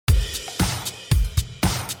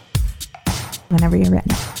Whenever you're ready.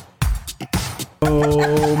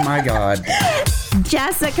 Oh my God.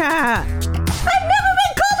 Jessica! I've never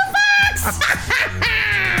been called a fox!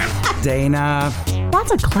 Dana.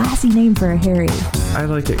 That's a classy name for a Harry. I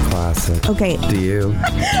like it classic. Okay. Do you?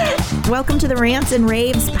 Welcome to the Rants and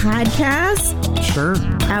Raves podcast. Sure.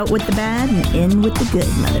 Out with the bad and in with the good,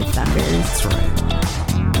 motherfuckers. That's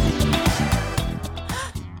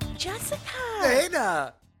right. Jessica!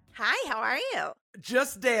 Dana! Hi, how are you?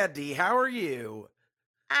 Just dandy. How are you?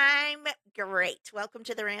 I'm great. Welcome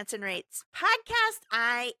to the Rants and Raves podcast.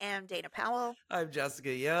 I am Dana Powell. I'm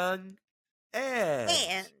Jessica Young.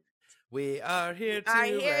 And we are here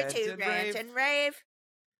to rant and rave.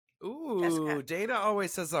 Ooh, Jessica. Dana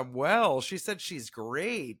always says I'm well. She said she's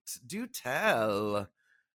great. Do tell.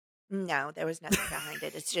 No, there was nothing behind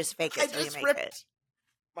it. It's just fake I it till you just make ripped it.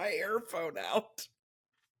 my earphone out.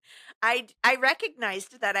 I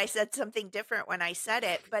recognized that I said something different when I said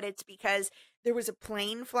it, but it's because there was a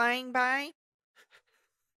plane flying by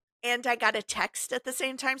and I got a text at the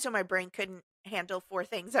same time, so my brain couldn't handle four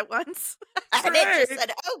things at once. And it just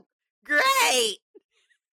said, oh, great.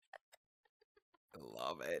 I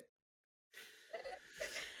love it.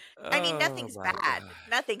 I mean, nothing's Oh, my bad. God.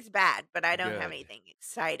 Nothing's bad, but I don't have Good. anything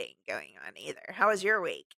exciting going on either. How was your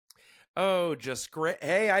week? Oh, just great.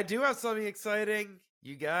 Hey, I do have something exciting.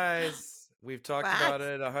 You guys, we've talked What? about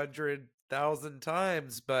it 100,000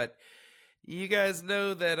 times, but you guys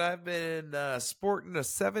know that I've been sporting a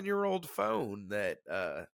 7-year-old phone that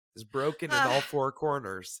is broken in all four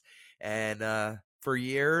corners. And for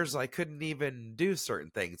years, I couldn't even do certain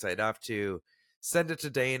things. I'd have to send it to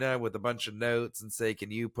Dana with a bunch of notes and say, can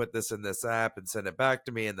you put this in this app and send it back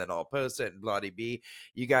to me? And then I'll post it and blah-de-bee.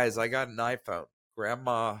 You guys, I got an iPhone.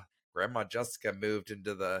 Grandma Jessica moved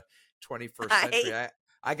into the 21st century.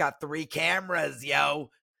 I got 3 cameras, yo.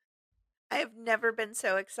 I have never been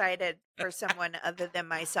so excited for someone other than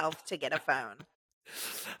myself to get a phone.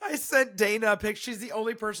 I sent Dana a picture. She's the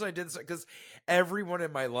only person I didn't, because everyone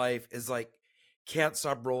in my life is like, can't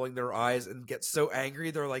stop rolling their eyes and get so angry.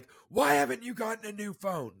 They're like, why haven't you gotten a new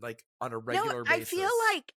phone? Like on a regular basis.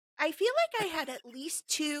 I feel like I had at least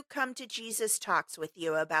 2 come to Jesus talks with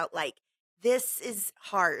you about like, this is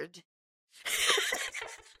hard.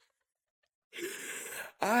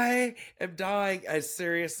 I am dying. I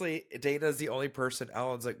seriously, Dana's the only person.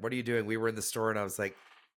 Alan's like, what are you doing? We were in the store and I was like,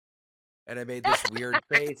 and I made this weird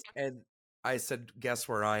face and I said, guess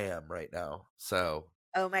where I am right now. So.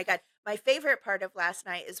 Oh my God. My favorite part of last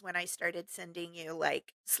night is when I started sending you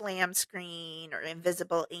like slam screen or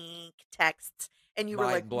invisible ink texts and you were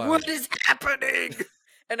Mind like, blown. what is happening?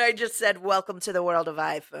 And I just said, welcome to the world of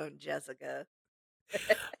iPhone, Jessica.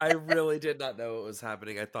 I really did not know what was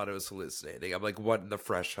happening. I thought it was hallucinating. I'm like, what in the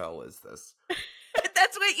fresh hell is this?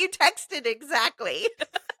 That's what you texted exactly.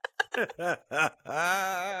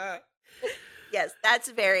 Yes, that's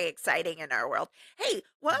very exciting in our world. Hey,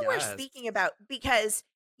 while we're Yes. speaking about, because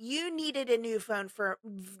you needed a new phone for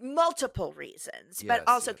multiple reasons, but Yes,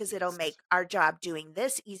 also yes, because it'll yes. make our job doing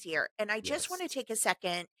this easier. And I just want to Yes. take a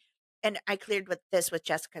second, and I cleared this with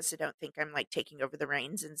Jessica, so don't think I'm like taking over the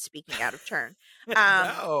reins and speaking out of turn.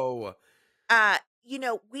 No. You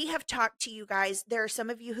know, we have talked to you guys. There are some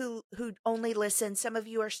of you who only listen. Some of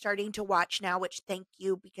you are starting to watch now, which thank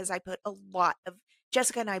you, because I put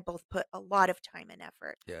Jessica and I both put a lot of time and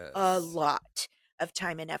effort. Yes. A lot of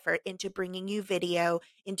time and effort into bringing you video,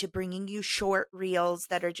 into bringing you short reels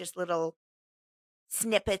that are just little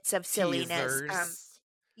snippets of silliness. Teasers.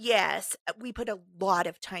 Yes, we put a lot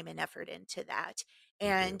of time and effort into that, We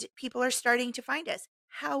do. and people are starting to find us.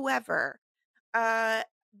 However, Jessica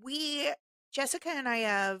and I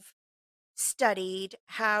have studied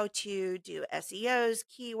how to do SEOs,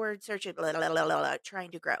 keyword searches, blah, blah, blah, blah,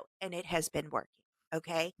 trying to grow, and it has been working.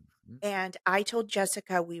 Okay. Mhm. And I told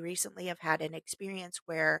Jessica, we recently have had an experience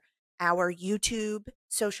where our YouTube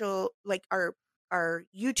social, like our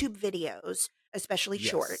YouTube videos, especially Yes.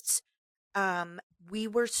 shorts, we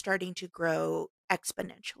were starting to grow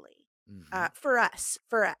exponentially. Mhm. For us,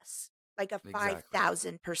 like a Exactly.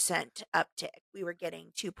 5,000% uptick. We were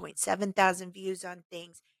getting 2.7 thousand views on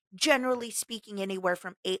things, generally speaking, anywhere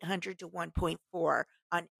from 800 to 1.4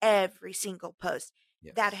 on every single post.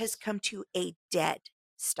 That has Yes. come to a dead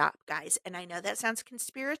stop, guys. And I know that sounds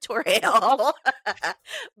conspiratorial,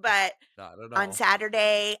 but Not at on all.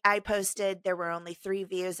 Saturday, I posted, there were only 3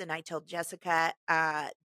 views, and I told Jessica,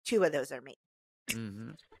 2 of those are me.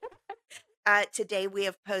 Mhm. Today we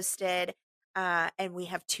have posted, and we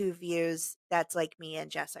have 2 views. That's like me and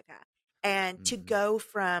Jessica. And to Mhm. go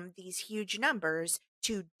from these huge numbers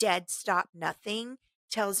to dead stop nothing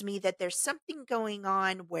tells me that there's something going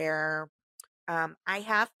on where I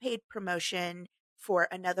have paid promotion for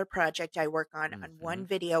another project I work on Mm-hmm. one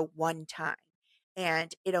video one time.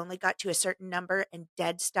 And it only got to a certain number and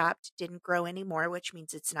dead stopped, didn't grow anymore, which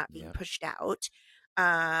means it's not being Yep. pushed out.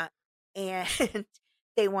 Uh, and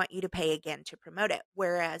they want you to pay again to promote it.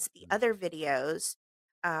 Whereas the other videos,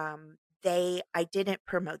 I didn't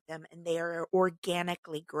promote them and they are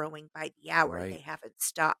organically growing by the hour. They Right. haven't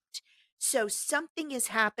stopped. So something is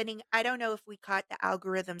happening. I don't know if we caught the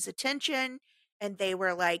algorithm's attention and they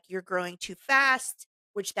were like, you're growing too fast,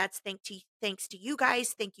 which that's thanks to you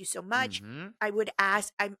guys. Thank you so much. Mm-hmm. I would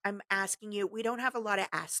ask, I'm asking you, we don't have a lot of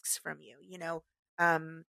asks from you,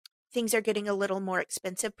 um, things are getting a little more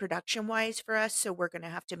expensive production wise for us. So we're going to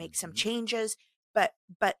have to make some Mm-hmm. changes, but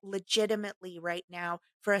legitimately right now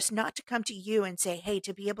for us not to come to you and say, hey,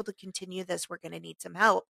 to be able to continue this, we're going to need some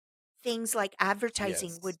help. Things like advertising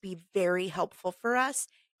Yes. would be very helpful for us,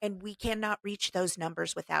 and we cannot reach those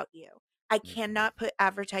numbers without you. I Mm-hmm. cannot put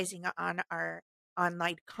advertising on our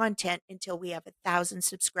online content until we have 1,000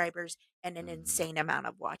 subscribers and an Mm-hmm. insane amount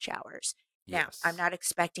of watch hours. Now, I'm Yes. not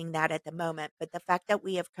expecting that at the moment, but the fact that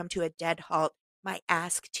we have come to a dead halt, my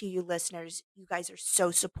ask to you listeners, you guys are so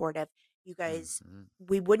supportive. You guys, Mm-hmm.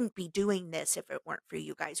 we wouldn't be doing this if it weren't for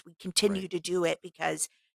you guys. We Right. continue to do it because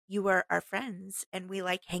you are our friends and we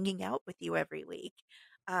like hanging out with you every week.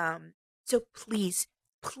 Um, so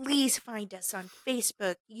please find us on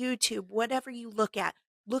Facebook, YouTube, whatever you look at.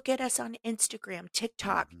 Look at us on Instagram,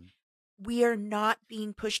 TikTok. Mm-hmm. We are not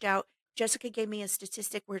being pushed out. Jessica gave me a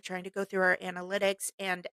statistic. We're trying to go through our analytics,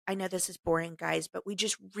 and I know this is boring, guys, but we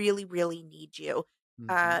just really, really need you.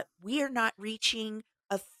 Mm-hmm. We are not reaching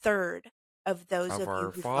a third of those Of of you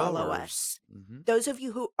our who follow followers. us. Mm-hmm. Those of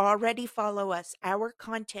you who already follow us, our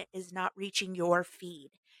content is not reaching your feed.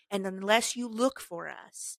 And unless you look for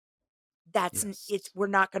us, it's Yes. we're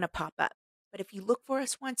not going to pop up. But if you look for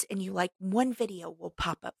us once and you like one video, we'll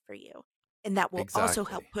pop up for you. And that will also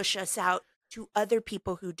help Exactly. push us out to other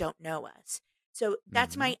people who don't know us. So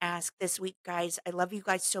that's Mm-hmm. my ask this week, guys. I love you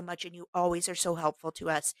guys so much and you always are so helpful to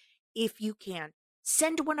us. If you can,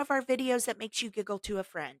 send one of our videos that makes you giggle to a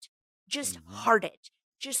friend. Just Mm-hmm. heart it.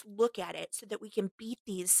 Just look at it so that we can beat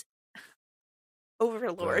these The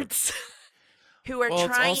overlords who are Well,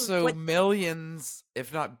 it's trying also what millions,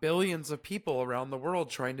 if not billions, of people around the world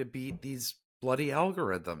trying to beat these bloody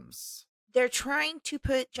algorithms, they're trying to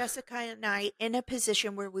put Jessica and I in a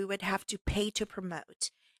position where we would have to pay to promote.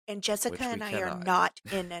 And Jessica which we and I are cannot. not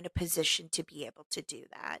in a position to be able to do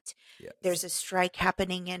that. There's Yes. a strike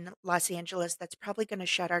happening in Los Angeles that's probably going to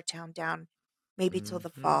shut our town down maybe till the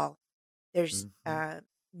Mm-hmm. fall. There's Mm-hmm.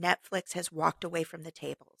 Netflix has walked away from the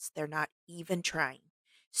tables. They're not even trying.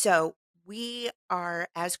 So we are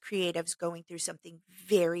as creatives going through something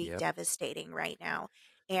very Yep. devastating right now.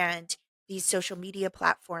 And these social media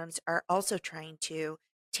platforms are also trying to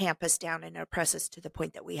tamp us down and oppress us to the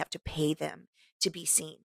point that we have to pay them to be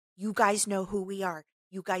seen. You guys know who we are.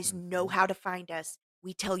 You guys know Mm-hmm. how to find us.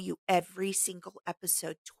 We tell you every single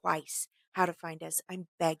episode twice how to find us. I'm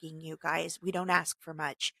begging you guys. We don't ask for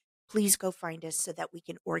much. Please go find us so that we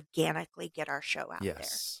can organically get our show out there.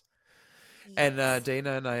 Yes. And Yes.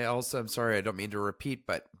 Dana and I also, I'm sorry, I don't mean to repeat,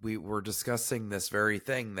 but we were discussing this very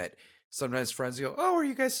thing that sometimes friends go, "Oh, are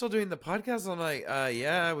you guys still doing the podcast?" I'm like,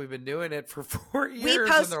 yeah, we've been doing it for 4 years."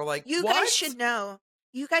 And they're like, You guys "What?" should know.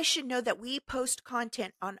 You guys should know that we post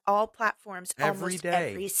content on all platforms Every almost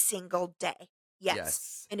every day. single day. Yes.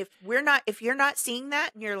 Yes. And if you're not seeing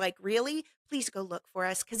that and you're like, "Really?" Please go look for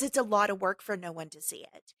us cuz it's a lot of work for no one to see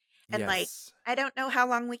it. And like, Yes. I don't know how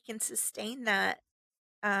long we can sustain that.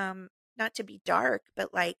 Not to be dark,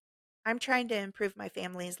 but like I'm trying to improve my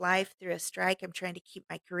family's life through a strike. I'm trying to keep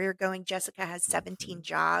my career going. Jessica has 17 Mm-hmm.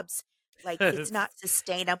 jobs. Like it's not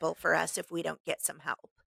sustainable for us if we don't get some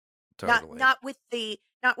help. Not Totally. not with the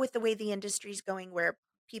not with the way the industry's going where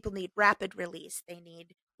people need rapid release. They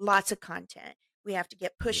need lots of content. We have to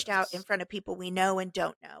get pushed out in Yes. front of people we know and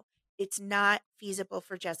don't know. It's not feasible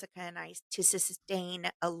for Jessica and I to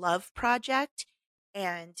sustain a love project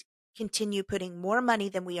and continue putting more money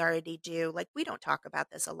than we already do. Like we don't talk about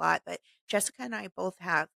this a lot, but Jessica and I both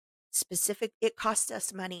have specific it costs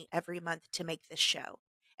us money every month to make this show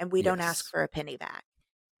and we don't ask Yes. for a penny back.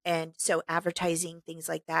 And so advertising, things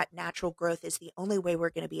like that, natural growth is the only way we're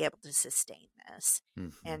going to be able to sustain this.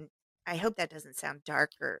 Mm-hmm. And I hope that doesn't sound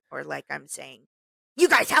dark or like I'm saying, you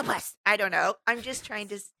guys help us. I don't know. I'm just trying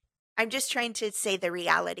to say the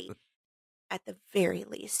reality. At the very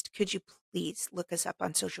least, could you please look us up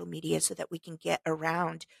on social media so that we can get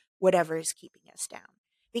around whatever is keeping us down?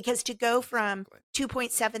 because to go from Exactly.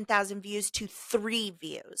 2.7 thousand views to 3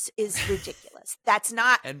 views is ridiculous. That's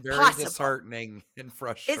not And very possible. disheartening and It's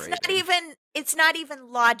frustrating. not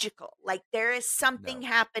even logical. Like there is something No.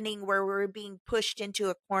 happening where we're being pushed into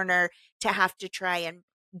a corner to have to try and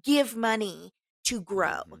give money to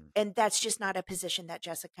grow. Mhm. And that's just not a position that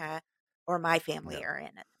Jessica or my family No. are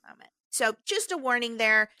in at the moment. So just a warning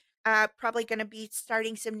there. Probably going to be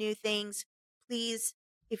starting some new things. Please,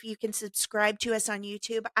 if you can subscribe to us on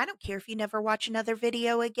YouTube, I don't care if you never watch another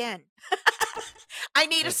video again. I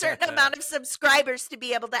need a certain amount of subscribers to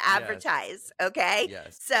be able to Yes. advertise. Okay.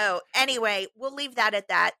 Yes. So, anyway, we'll leave that at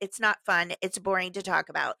that. It's not fun. It's boring to talk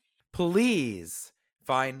about. Please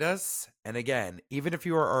find us. And again, even if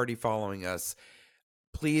you are already following us,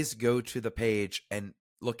 please go to the page and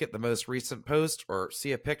look at the most recent post or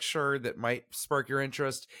see a picture that might spark your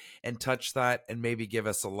interest and touch that and maybe give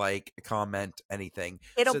us a like, a comment, anything,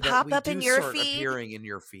 It'll so that pop we up in do your start feed. appearing in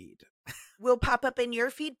your feed. We'll pop up in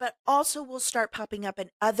your feed, but also we'll start popping up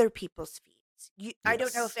in other people's feeds. I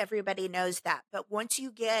don't know if Yes. everybody knows that, but once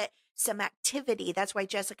you get some activity, that's why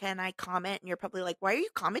Jessica and I comment, and you're probably like, why are you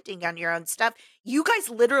commenting on your own stuff? You guys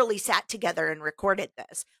literally sat together and recorded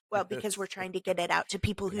this. Well, because we're trying to get it out to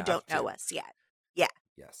people We who have don't know to. us yet. Yeah.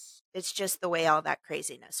 Yes. It's just the way all that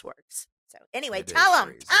craziness works. So anyway, It tell is them,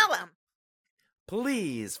 crazy. tell them.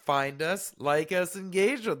 Please find us, like us,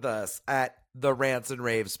 engage with us at the Rants and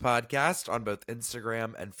Raves podcast on both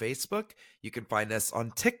Instagram and Facebook. You can find us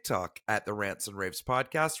on TikTok at the Rants and Raves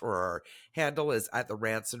podcast, or our handle is at the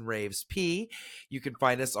Rants and Raves P. You can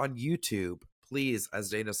find us on YouTube. Please, as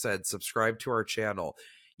Dana said, subscribe to our channel.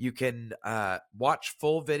 You can watch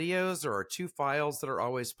full videos. There are 2 files that are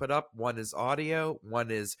always put up. One is audio, one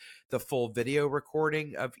is the full video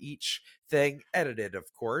recording of each thing, edited,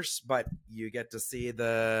 of course, but you get to see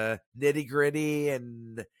the nitty gritty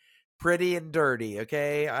and pretty and dirty.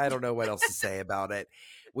 Okay. I don't know what else to say about it.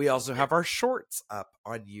 We also have our shorts up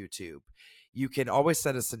on YouTube. You can always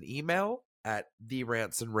send us an email at the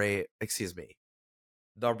Rants and Raves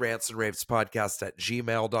podcast at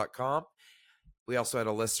gmail.com. We also had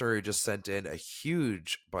a listener who just sent in a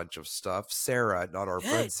huge bunch of stuff. Sarah, not our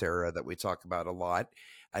friend Sarah that we talk about a lot,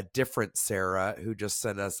 a different Sarah who just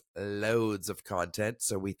sent us loads of content.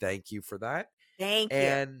 So we thank you for that. Thank you.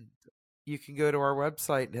 And you can go to our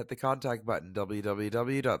website and hit the contact button,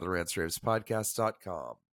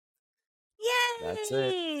 www.therantsravespodcast.com. Yay! That's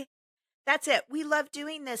it. That's it. We love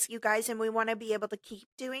doing this, you guys, and we want to be able to keep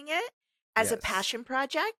doing it as a Yes. passion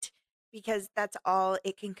project because that's all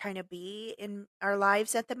it can kind of be in our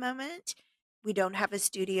lives at the moment. We don't have a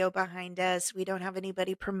studio behind us. We don't have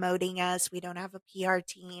anybody promoting us. We don't have a PR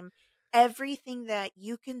team. Everything that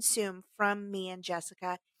you consume from me and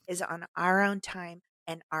Jessica is on our own time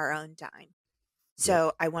and our own dime.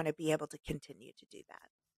 So I want to be able to continue to do that.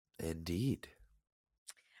 Indeed.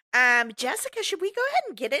 Jessica, should we go ahead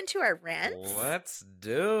and get into our rents? Let's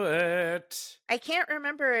do it. I can't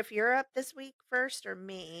remember if you're up this week first or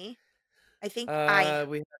me. I think we have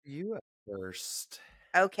you up first.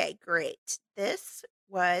 Okay, great. This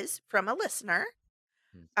was from a listener.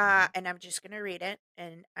 And I'm just going to read it,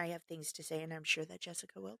 and I have things to say, and I'm sure that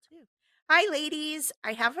Jessica will too. Hi, ladies.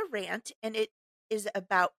 I have a rant, and it is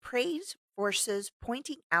about praise versus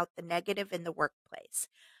pointing out the negative in the workplace.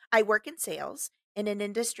 I work in sales in an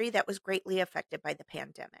industry that was greatly affected by the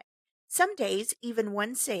pandemic. Some days, even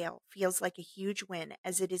one sale feels like a huge win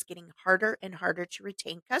as it is getting harder and harder to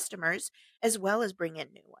retain customers as well as bring in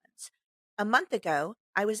new ones. A month ago,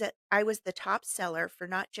 I was the top seller for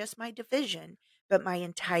not just my division, but my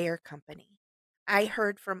entire company. I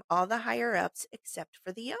heard from all the higher ups except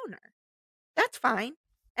for the owner. That's fine,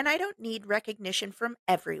 and I don't need recognition from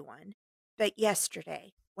everyone. But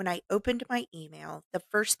yesterday, when I opened my email, the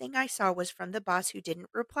first thing I saw was from the boss who didn't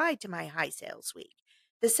reply to my high sales week.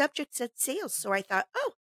 The subject said sales, so I thought,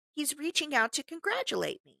 oh, he's reaching out to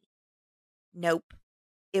congratulate me. Nope.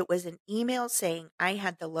 It was an email saying I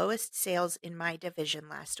had the lowest sales in my division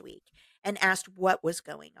last week and asked what was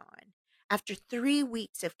going on. After 3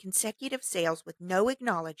 weeks of consecutive sales with no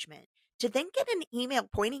acknowledgement, to then get an email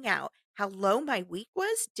pointing out how low my week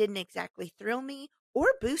was didn't exactly thrill me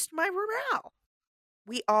or boost my morale.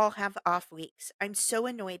 We all have off weeks. I'm so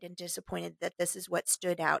annoyed and disappointed that this is what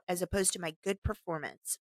stood out as opposed to my good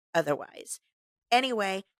performance otherwise.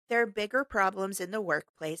 Anyway, there are bigger problems in the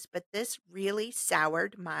workplace, but this really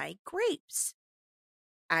soured my grapes.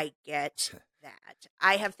 I get that.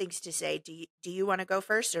 I have things to say. Do you want to go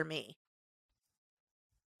first or me?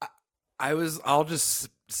 I'll just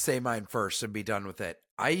say mine first and be done with it.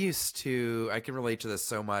 I can relate to this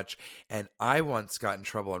so much. And I once got in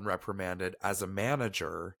trouble and reprimanded as a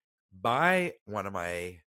manager by one of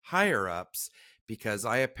my higher ups because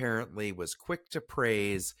I apparently was quick to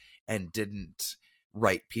praise and didn't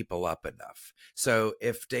write people up enough. So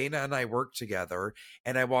if Dana and I worked together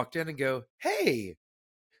and I walked in and go, "Hey,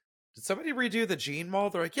 did somebody redo the gene wall?"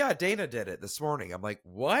 They're like, "Yeah, Dana did it this morning." I'm like,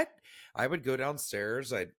 "What?" I would go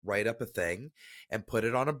downstairs, I'd write up a thing and put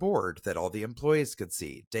it on a board that all the employees could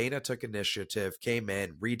see. Dana took initiative, came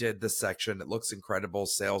in, redid this section. It looks incredible.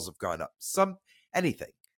 Sales have gone up.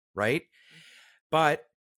 Anything, right? But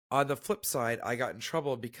on the flip side, I got in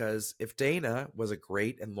trouble because if Dana was a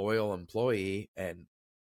great and loyal employee and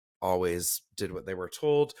always did what they were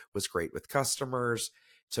told, was great with customers,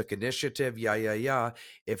 took initiative,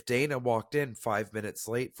 if Dana walked in 5 minutes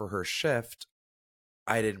late for her shift,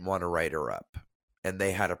 I didn't want to write her up. And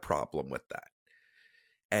they had a problem with that.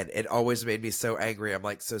 And it always made me so angry. I'm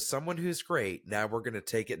like, so someone who's great, now we're going to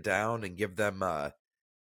take it down and give them,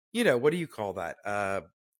 what do you call that?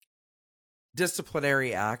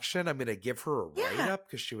 Disciplinary action. I'm going to give her a write up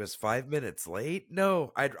because she was 5 minutes late.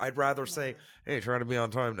 No, I'd rather say, "Hey, try to be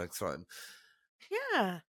on time next time."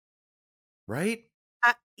 Yeah. Right?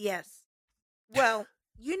 Yes. Well,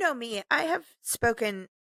 you know me. I have spoken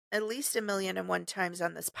at least 1,000,001 times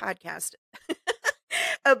on this podcast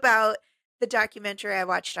about the documentary I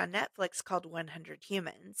watched on Netflix called 100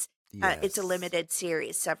 Humans. It's a Yes. limited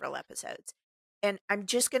series, several episodes. And I'm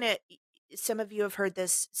just going to, some of you have heard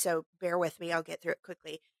this, so bear with me. I'll get through it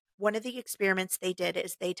quickly. One of the experiments they did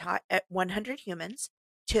is they taught 100 humans,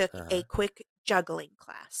 took a quick juggling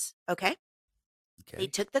class. Okay. They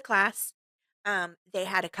took the class. They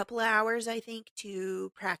had a couple of hours, I think,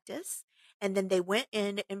 to practice. And then they went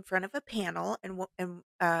in front of a panel and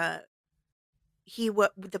the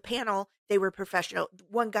panel, they were professional.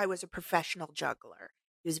 One guy was a professional juggler.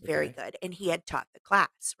 He was very good, and he had taught the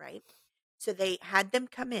class, right? So they had them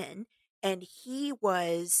come in, and he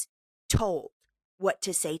was told what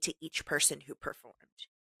to say to each person who performed.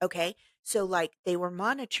 Okay, so like they were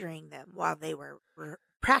monitoring them while they were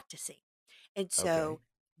practicing, and so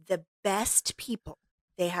the best people,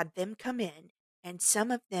 they had them come in, and some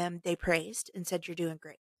of them they praised and said, "You're doing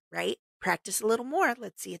great." Right? Practice a little more.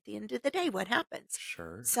 Let's see at the end of the day what happens.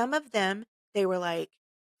 Sure. Some of them, they were like,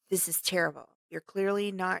 "This is terrible. You're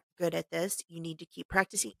clearly not good at this. You need to keep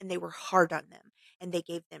practicing." And they were hard on them and they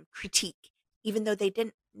gave them critique. Even though they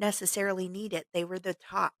didn't necessarily need it, they were the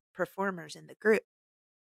top performers in the group.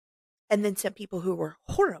 And then some people who were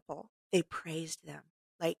horrible, they praised them.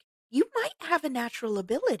 Like, "You might have a natural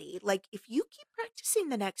ability. Like, if you keep practicing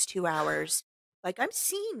the next 2 hours, like, I'm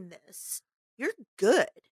seeing this, you're good.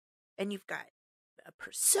 And you've got a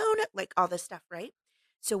persona," like all this stuff, right?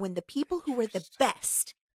 So when the people who were the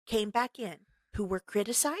best came back in, who were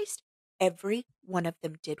criticized, every one of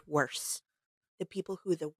them did worse. The people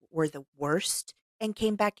who were the worst and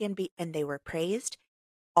came back in and they were praised,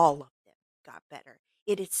 all of them got better.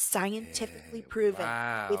 It is scientifically proven.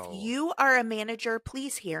 If Wow. you are a manager,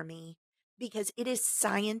 please hear me, because it is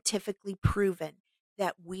scientifically proven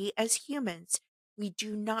that we as humans, we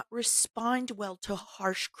do not respond well to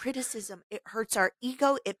harsh criticism. It hurts our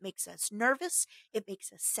ego. It makes us nervous. It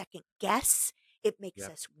makes us second guess. It makes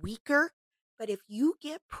us weaker. But if you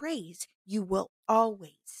get praise, you will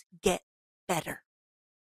always get better.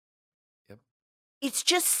 Yep. It's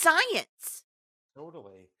just science.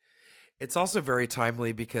 Totally. It's also very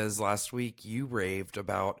timely because last week you raved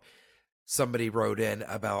about somebody wrote in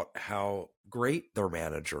about how great their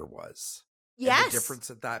manager was. And the Yes. difference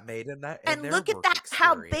that made in that And their look at work that,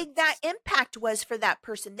 how big that experience. impact was for that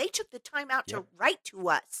person. They took the time out to write to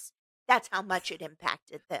us. That's how much it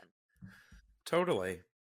impacted them. Totally.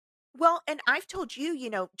 Well, and I've told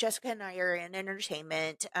you, Jessica and I are in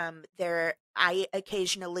entertainment. I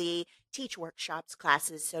occasionally teach workshops,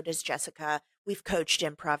 classes. So does Jessica. We've coached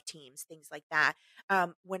improv teams, things like that.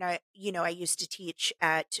 When I used to teach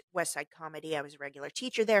at Westside Comedy. I was a regular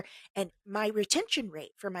teacher there, and my retention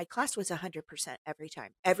rate for my class was 100% every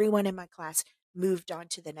time. Everyone in my class moved on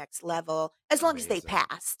to the next level as long as they Amazing.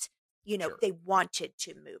 passed. Sure. They wanted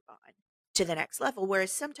to move on to the next level.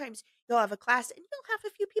 Whereas sometimes you'll have a class and you'll have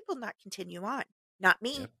a few people not continue on, not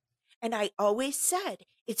me. Yep. And I always said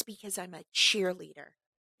it's because I'm a cheerleader.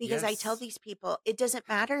 Because I tell Yes. these people, it doesn't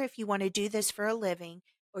matter if you want to do this for a living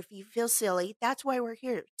or if you feel silly. That's why we're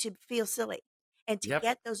here, to feel silly and to Yep.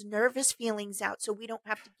 get those nervous feelings out so we don't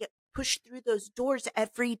have to get pushed through those doors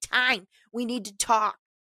every time we need to talk.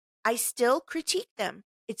 I still critique them.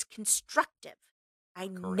 It's constructive. I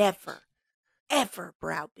never, ever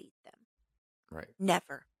browbeat them. Right.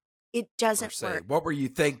 Never. It Or doesn't say, work. "What were you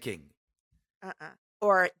thinking?"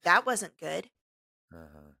 Or that wasn't good.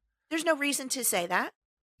 Uh-huh. There's no reason to say that.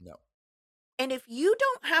 No. And if you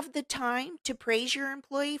don't have the time to praise your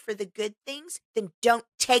employee for the good things, then don't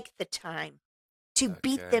take the time to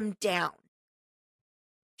beat Okay. them down.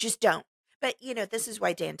 Just don't. But, this is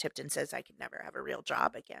why Dan Tipton says I could never have a real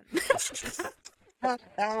job again. He's like,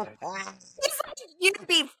 you'd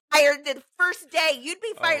be fired the first day. You'd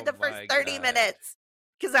be fired Oh the first my 30 God. minutes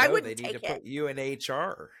because I No, they wouldn't need to take it. put you in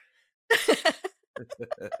HR.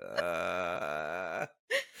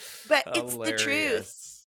 But it's the truth. Hilarious.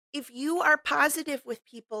 If you are positive with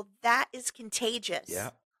people, that is contagious. Yeah,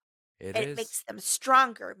 it It is. makes them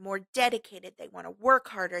stronger, more dedicated. They want to work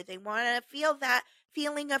harder. They want to feel that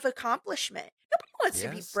feeling of accomplishment. Nobody wants to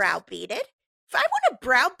be Yes. browbeated. If I want to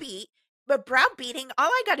browbeat, but browbeating, all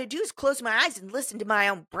I got to do is close my eyes and listen to my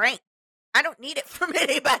own brain. I don't need it from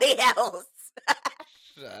anybody else.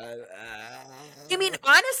 I mean,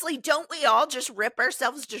 honestly, don't we all just rip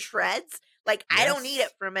ourselves to shreds? Like, I don't need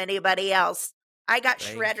it Yes. from anybody else. I got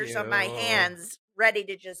Thank shredders on my you. hands ready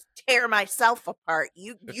to just tear myself apart.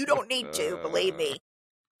 You don't need to, believe me.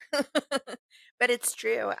 But it's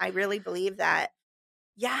true. I really believe that.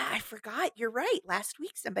 Yeah, I forgot. You're right. Last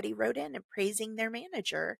week somebody wrote in and praising their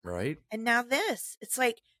manager. Right? And now this. It's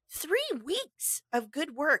like 3 weeks of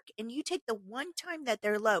good work and you take the one time that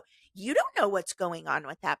they're low. You don't know what's going on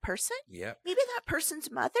with that person. Yep. Maybe that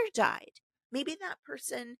person's mother died. Maybe that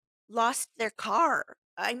person lost their car.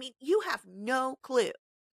 I mean, you have no clue.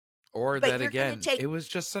 Or But that you're going to again, take it was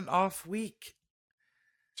just an off week.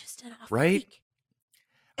 just an off Right? week.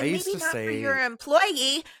 I And used maybe to not for your say,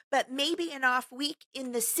 employee, but maybe an off week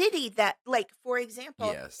in the city that, like, for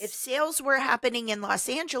example, if yes. sales were happening in Los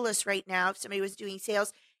Angeles right now, if somebody was doing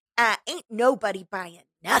sales, ain't nobody buying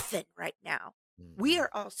nothing right now. We Mhm. are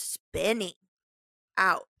all spinning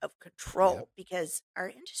out of Yep. control because our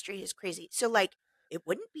industry is crazy. So, like, it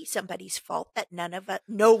wouldn't be somebody's fault that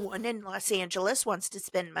no one in Los Angeles wants to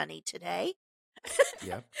spend money today.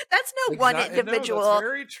 Yep. That's no one No, that's individual.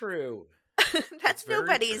 very true. That's very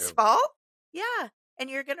nobody's true. fault. Yeah. And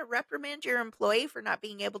you're going to reprimand your employee for not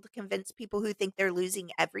being able to convince people who think they're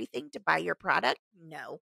losing everything to buy your product?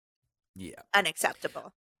 No. Yeah.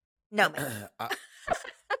 Unacceptable. No, ma'am.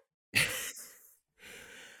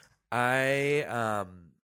 I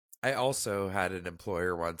I also had an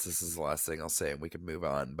employer once. This is the last thing I'll say, and we can move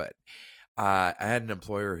on. But I had an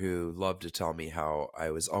employer who loved to tell me how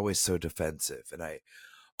I was always so defensive, and I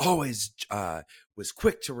always was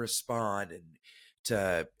quick to respond, and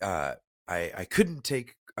to I couldn't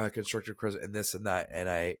take constructive criticism and this and that. And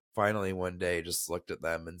I finally one day just looked at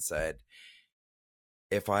them and said,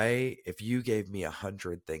 if you gave me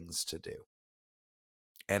 100 things to do,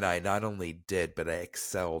 and I not only did, but I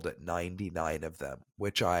excelled at 99 of them,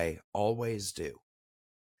 which I always do.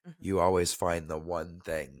 Mhm. You always find the one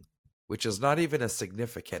thing, which is not even a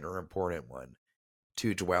significant or important one,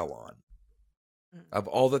 to dwell on. Mm. Of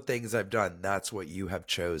all the things I've done, that's what you have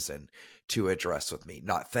chosen to address with me.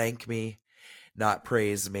 Not thank me, not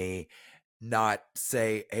praise me, not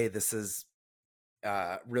say, hey, this is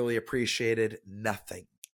really appreciated, nothing.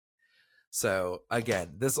 So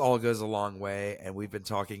again, this all goes a long way, and we've been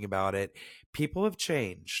talking about it. People have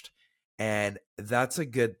changed, and that's a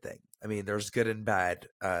good thing. I mean, there's good and bad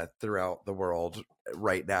throughout the world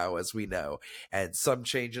right now, as we know, and some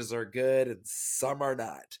changes are good and some are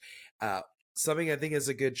not. Something I think is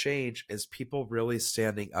a good change is people really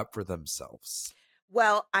standing up for themselves.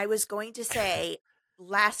 Well, I was going to say,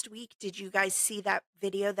 last week, did you guys see that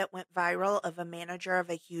video that went viral of a manager of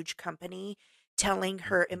a huge company telling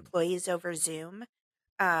her Mhm. employees over Zoom?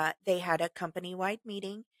 They had a company-wide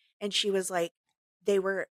meeting, and she was like, they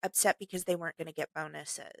were upset because they weren't going to get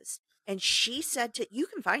bonuses. And she said you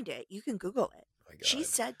can find it, you can Google it. Oh my She God.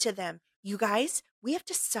 said to them, you guys, we have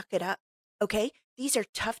to suck it up. Okay. These are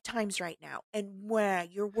tough times right now. And when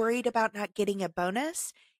you're worried about not getting a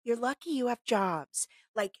bonus, you're lucky you have jobs.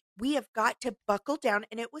 Like, we have got to buckle down.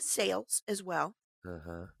 And it was sales as well.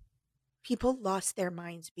 Uh-huh. People lost their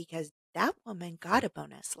minds because that woman got a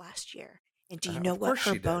bonus last year. And do you know Of what course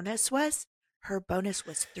her she did. bonus was? Her bonus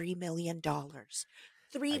was $3 million. I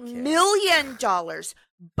 $3 can't. million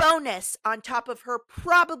bonus on top of her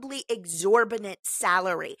probably exorbitant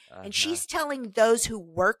salary. And Uh-huh. she's telling those who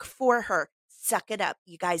work for her, suck it up.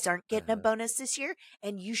 You guys aren't getting a Uh-huh. bonus this year,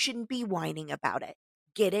 and you shouldn't be whining about it.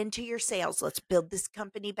 Get into your sales. Let's build this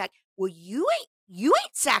company back. Well, you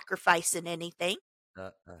ain't sacrificing anything.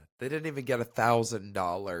 They didn't even get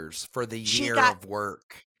 $1,000 for the She year got of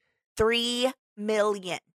work. $3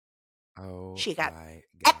 million. Oh She got my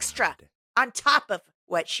extra God. on top of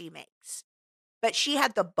what she makes. But she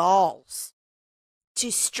had the balls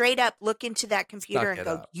to straight up look into that computer Suck and it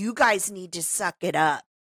go, up. you guys need to suck it up.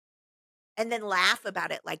 And then laugh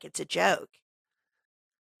about it like it's a joke.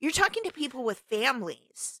 You're talking to people with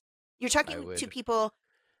families. You're I talking to would. people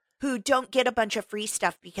who don't get a bunch of free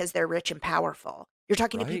stuff because they're rich and powerful. You're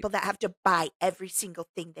talking to Right? people that have to buy every single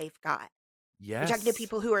thing they've got. You're talking to Yes.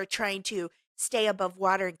 people who are trying to stay above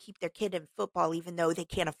water and keep their kid in football even though they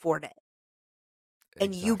can't afford it.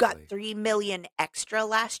 And you got Exactly. 3 million extra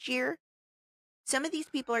last year. Some of these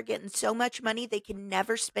people are getting so much money they can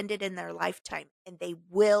never spend it in their lifetime and they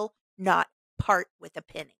will not part with a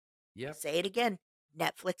penny. I'll Yep. say it again.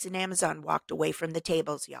 Netflix and Amazon walked away from the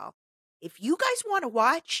tables, y'all. If you guys want to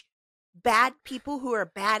watch bad people who are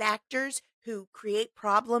bad actors who create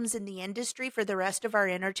problems in the industry for the rest of our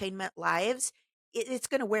entertainment lives, it's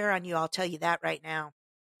going to wear on you. I'll tell you that right now.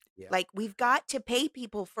 Yep. Like, we've got to pay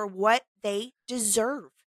people for what they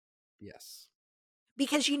deserve. Yes.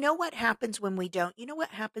 Because you know what happens when we don't? You know what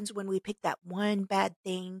happens when we pick that one bad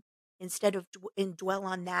thing instead of and dwell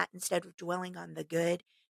on that instead of dwelling on the good?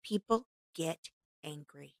 People get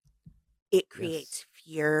angry. It Yes. creates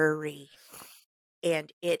fury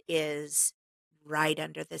and it is right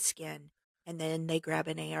under the skin. And then they grab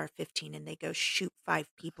an AR-15 and they go shoot 5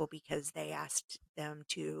 people because they asked them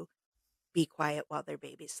to be quiet while their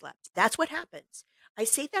baby slept. That's what happens. I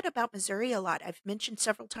say that about Missouri a lot. I've mentioned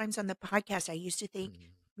several times on the podcast. I used to think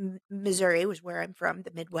Mhm. Missouri was where I'm from.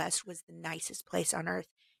 The Midwest was the nicest place on earth.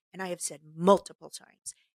 And I have said multiple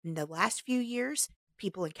times in the last few years,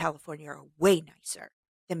 people in California are way nicer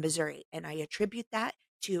than Missouri. And I attribute that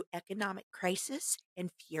to economic crisis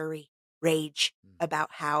and fury, rage Mhm.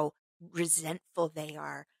 about how resentful they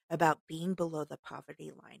are about being below the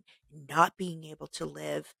poverty line, not being able to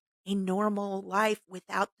live a normal life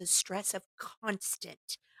without the stress of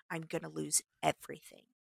constant, I'm going to lose everything.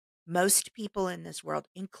 Most people in this world,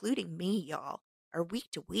 including me, y'all, are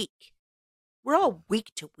week to week. We're all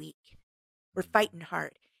week to week. We're Mhm. fighting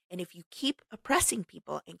hard. And if you keep oppressing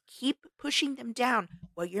people and keep pushing them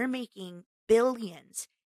down while you're making billions,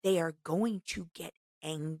 they are going to get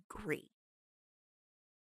angry.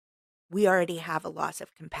 We already have a loss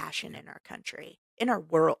of compassion Yep. in our country, in our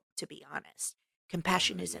world, to be honest.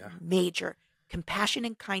 Compassion is a Yeah. major, compassion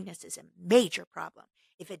and kindness is a major problem.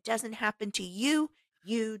 If it doesn't happen to you,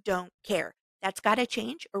 you don't care. That's got to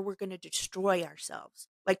change or we're going to destroy ourselves.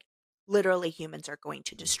 Like literally humans are going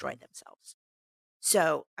to destroy Mhm. themselves.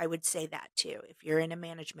 So I would say that too. If you're in a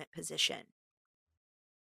management position,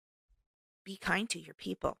 be kind to your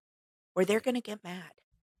people or they're Yep. going to get mad.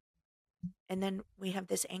 And then we have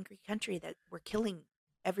this angry country that we're killing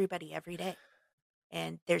everybody every day.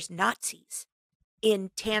 And there's Nazis in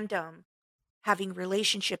tandem having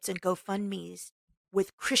relationships and GoFundMe's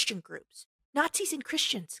with Christian groups. Nazis and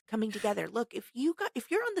Christians coming together. Look, if you're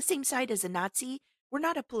on the same side as a Nazi, we're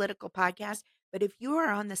not a political podcast, but if you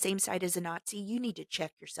are on the same side as a Nazi, you need to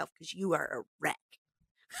check yourself because you are a wreck.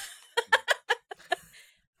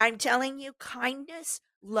 I'm telling you, kindness,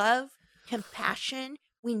 love, compassion,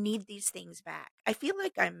 we need these things back. I feel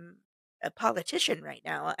like I'm a politician right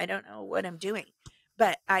now. I don't know what I'm doing,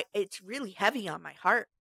 but it's really heavy on my heart.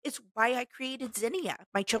 It's why I created Zinnia,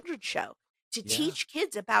 my children's show, to Yeah. teach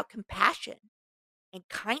kids about compassion and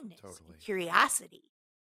kindness and Totally. curiosity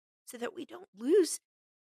so that we don't lose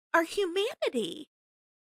our humanity.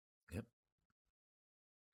 Yep.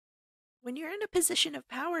 When you're in a position of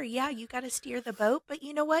power, yeah, you got to steer the boat, but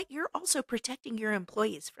you know what? You're also protecting your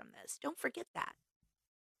employees from this. Don't forget that.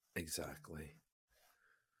 Exactly.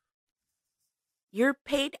 You're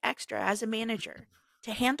paid extra as a manager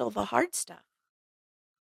to handle the hard stuff.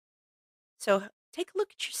 So take a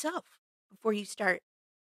look at yourself before you start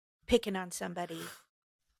picking on somebody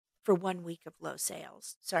for 1 week of low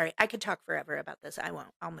sales. Sorry, I could talk forever about this. I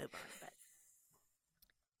won't. I'll move on. But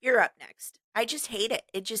you're up next. I just hate it.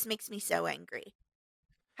 It just makes me so angry.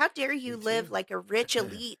 How dare you Me live too. like a rich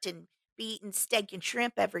elite and be eating steak and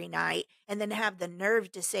shrimp every night and then have the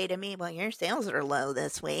nerve to say to me, well, your sales are low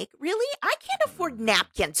this week. Really? I can't afford Mhm.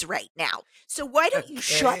 napkins right now. So why don't you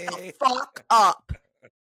shut the Okay. fuck up?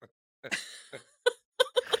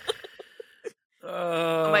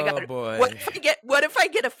 Oh my Oh god. What boy. if I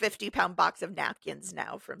get a 50-pound box of napkins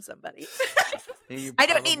now from somebody? You I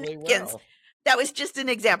don't need probably napkins. will. That was just an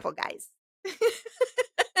example, guys.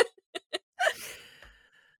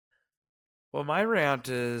 Well, my rant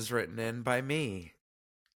is written in by me,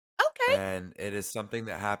 Okay. and it is something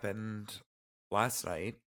that happened last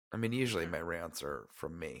night. I mean, usually my rants are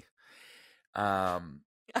from me. Um,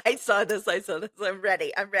 I saw this. I'm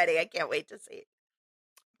ready. I can't wait to see.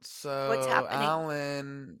 What's so happening?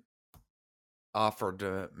 Alan offered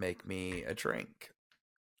to make me a drink,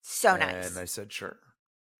 So and nice. I said sure.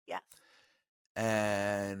 Yes.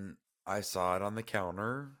 And I saw it on the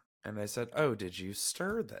counter, and I said, "Oh, did you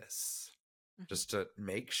stir this?" just to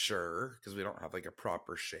make sure, because we don't have like a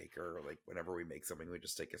proper shaker. Like whenever we make something, we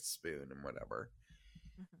just take a spoon and whatever.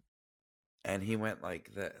 Mhm. And he went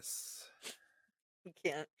like this.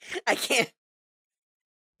 I can't.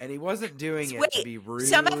 And he wasn't doing it to Wait, be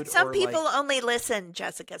some rude or people like, only listen,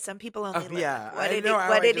 Jessica. Some people oh only listen. yeah, What I did know how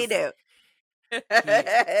what I did he just do?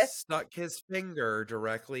 he stuck his finger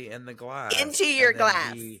directly in the Into glass your and then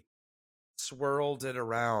glass. he swirled it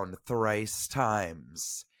around thrice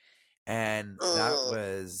times. And that Ugh.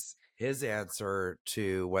 was his answer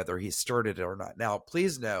to whether he stirred it or not. Now,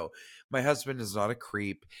 please know, my husband is not a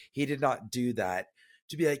creep. He did not do that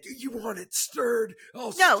to be like, you want it stirred?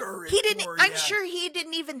 I'll No, stir it he didn't. for I'm you. sure he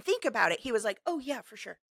didn't even think about it. He was like, "Oh yeah, for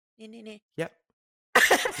sure." Yep.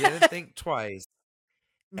 Didn't think twice.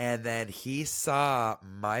 And then he saw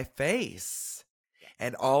my face.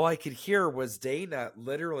 And all I could hear was Dana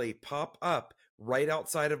literally pop up right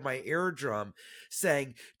outside of my eardrum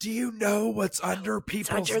saying, do you know what's under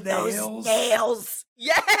people's Under nails? those nails.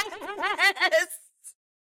 Yes.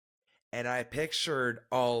 And I pictured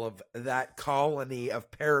all of that colony of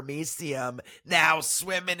paramecium now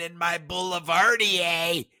swimming in my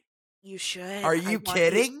boulevardier. You should. Are you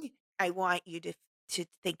kidding? I want you to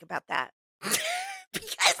think about that.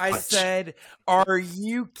 I said, are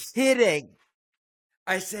you kidding?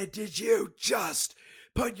 I said, did you just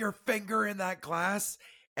put your finger in that glass?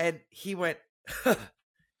 And he went,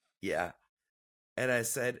 yeah. And I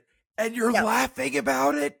said, and you're laughing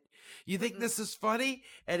about it? You think this is funny?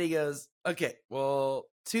 And he goes, okay, well,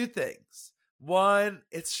 two things. One,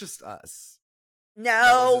 it's just us. No.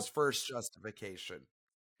 That was his first justification.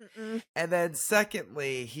 Mm-mm. And then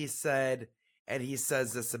secondly, he said, and he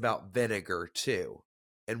says this about vinegar too,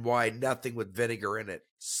 and why nothing with vinegar in it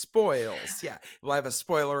spoils. Yeah, well, I have a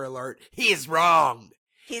spoiler alert. He's wrong.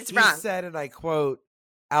 He wrong. Said, and I quote,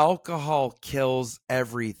 alcohol kills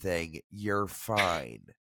everything. You're fine.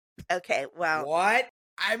 Okay, well. What?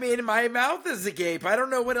 I mean, my mouth is agape. I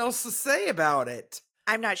don't know what else to say about it.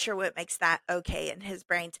 I'm not sure what makes that okay in his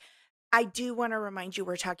brains. I do want to remind you,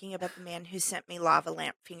 we're talking about the man who sent me lava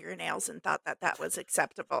lamp fingernails and thought that was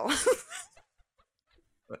acceptable.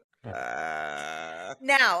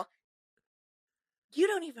 Now, you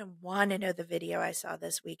don't even want to know the video I saw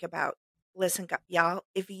this week about, listen, y'all,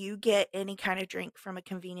 if you get any kind of drink from a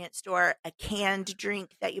convenience store, a canned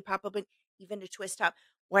drink that you pop open, even a twist top,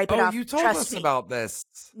 wipe it off. Oh, you told us about this.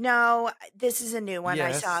 No, this is a new one I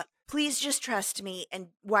Yes. saw. Please just trust me and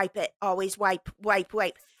wipe it. Always wipe.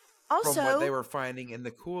 Also, from what they were finding in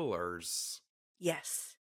the coolers.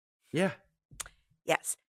 Yes. Yeah.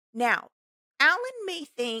 Yes. Now, Alan may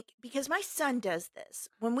think, because my son does this,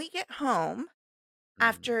 when we get home,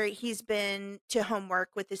 after he's been to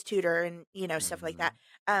homework with his tutor and, stuff like that,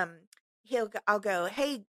 I'll go,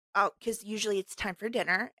 hey, because usually it's time for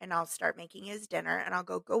dinner, and I'll start making his dinner, and I'll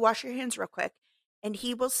go wash your hands real quick. And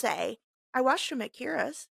he will say, I washed them at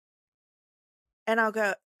Kira's. And I'll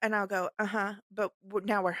go, but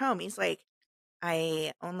now we're home. He's like,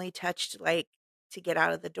 I only touched to get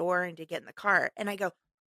out of the door and to get in the car. And I go,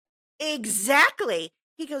 exactly.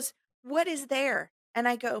 He goes, what is there? And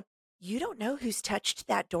I go, you don't know who's touched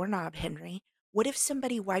that doorknob, Henry. What if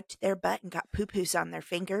somebody wiped their butt and got poo-poos on their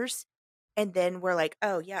fingers? And then we're like,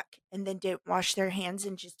 oh, yuck. And then didn't wash their hands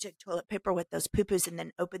and just took toilet paper with those poo-poos and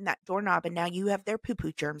then opened that doorknob. And now you have their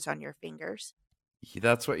poo-poo germs on your fingers.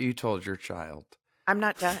 That's what you told your child. I'm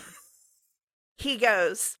not done. He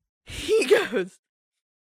goes,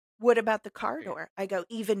 what about the car door? I go,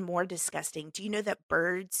 even more disgusting. Do you know that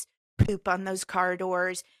birds poop on those car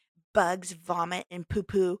doors? Bugs vomit and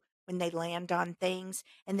poo-poo when they land on things.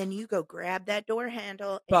 And then you go grab that door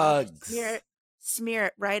handle and smear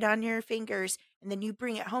it right on your fingers. And then you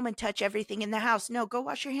bring it home and touch everything in the house. No, go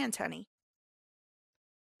wash your hands, honey.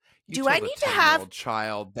 Do I need to have a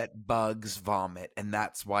child that bugs vomit, and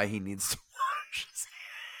that's why he needs to wash his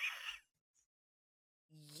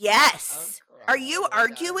hands? Yes. Are you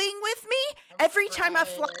arguing with me? Every time a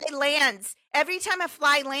fly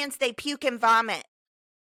lands, they puke and vomit.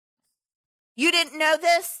 You didn't know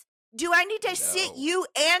this? Do I need to sit you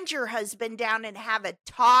and your husband down and have a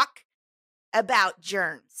talk about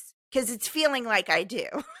germs? Because it's feeling like I do.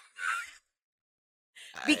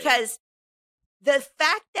 Because the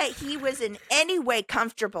fact that he was in any way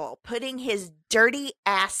comfortable putting his dirty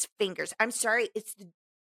ass fingers, I'm sorry, it's the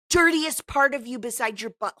dirtiest part of you besides your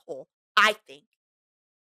butthole, I think.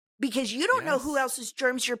 Because you don't know who else's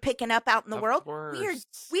germs you're picking up out in the world.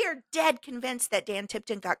 We are dead convinced that Dan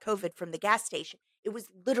Tipton got COVID from the gas station. It was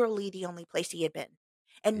literally the only place he had been.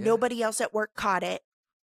 And nobody else at work caught it.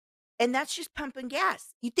 And that's just pumping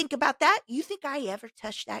gas. You think about that? You think I ever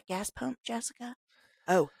touched that gas pump, Jessica?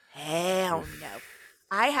 Oh, Hell Oof. no.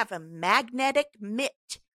 I have a magnetic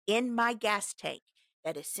mitt in my gas tank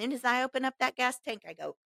that as soon as I open up that gas tank, I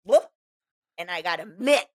go, whoop, and I got a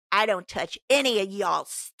mitt. I don't touch any of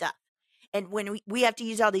y'all's stuff. And when we have to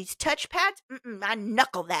use all these touch pads, I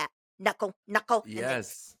knuckle that. Knuckle, and then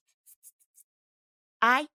Yes.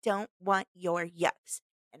 I don't want your yucks.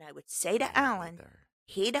 And I would say Me to Alan, neither.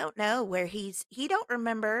 he don't know where he don't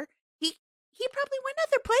remember. He probably went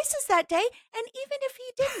other places that day. And even if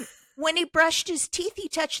he didn't, when he brushed his teeth, he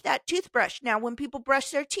touched that toothbrush. Now, when people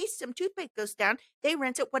brush their teeth, some toothpaste goes down. They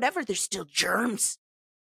rinse it, whatever. There's still germs.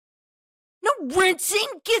 No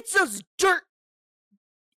rinsing gets us dirt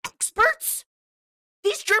experts.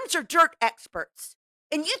 These germs are dirt experts.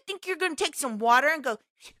 And you think you're going to take some water and go,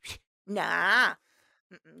 nah,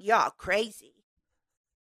 y'all crazy.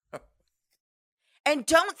 And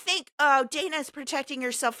don't think, oh, Dana's protecting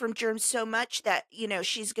herself from germs so much that,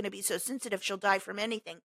 she's going to be so sensitive she'll die from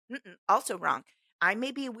anything. Also wrong. I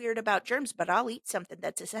may be weird about germs, but I'll eat something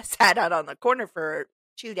that's sat out on the corner for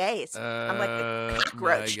 2 days. I'm like a My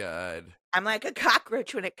cockroach. God. I'm like a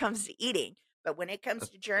cockroach when it comes to eating. But when it comes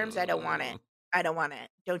to germs, I don't want it. I don't want it.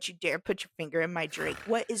 Don't you dare put your finger in my drink.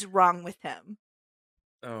 What is wrong with him?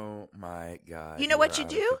 Oh my God. You know what you are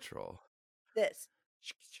out of do? control. This.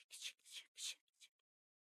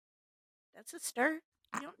 That's a stir.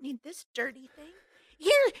 You don't need this dirty thing.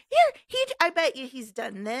 Here. I bet you he's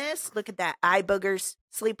done this. Look at that. Eye boogers,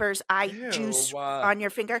 sleepers, eye Ew, juice on your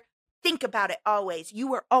finger. Think about it always.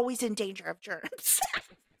 You are always in danger of germs.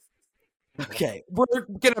 Okay, we're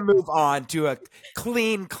gonna move on to a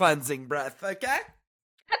clean cleansing breath, okay?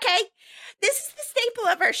 Okay. This is the staple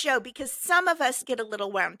of our show because some of us get a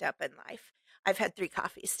little wound up in life. I've had 3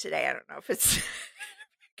 coffees today. I don't know if it's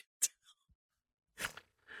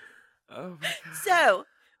Oh my God. So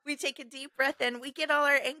we take a deep breath in. We get all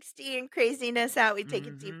our angsty and craziness out. We take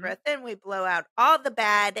a deep Mhm. breath in. We blow out all the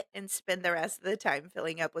bad and spend the rest of the time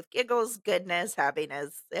filling up with giggles, goodness,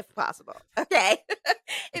 happiness, if possible. Okay.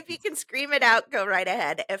 If you can scream it out, go right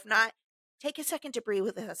ahead. If not, take a second to breathe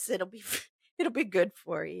with us. It'll be good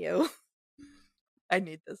for you. I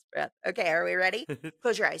need this breath. Okay, are we ready?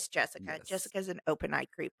 Close your eyes, Jessica. Yes. Jessica's an open eye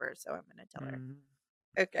creeper, so I'm going to tell her. Mhm.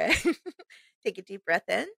 Okay. Take a deep breath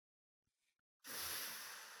in.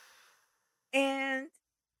 And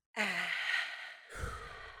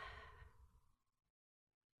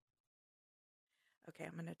okay,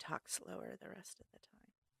 I'm going to talk slower the rest of the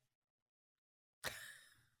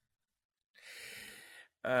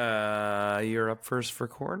time. You're up first for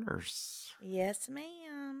corners. Yes,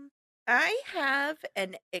 ma'am. I have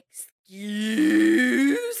an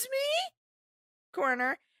excuse me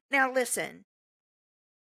corner. Now listen.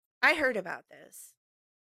 I heard about this.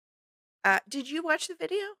 Did you watch the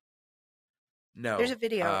video? No. There's a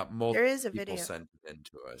video. There is a People video. sent it in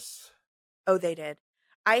to us. Oh, they did.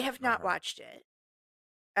 I have not Uh-huh. watched it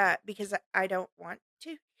because I don't want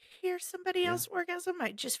to hear somebody else orgasm.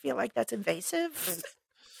 I just feel like that's invasive.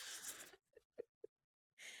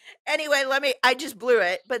 Anyway, I just blew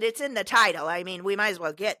it, but it's in the title. I mean, we might as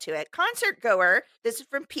well get to it. Concert goer. This is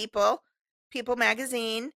from People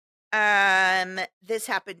magazine. This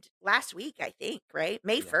happened last week, I think, right?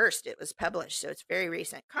 May 1st it was published, so it's very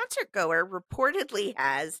recent. Concert goer reportedly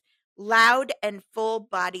has loud and full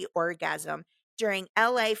body orgasm during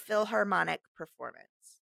LA Philharmonic performance.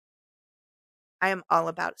 I am all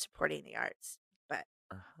about supporting the arts, but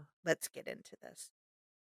let's get into this.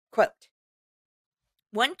 Quote,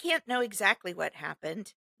 one can't know exactly what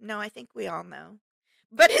happened. No, I think we all know.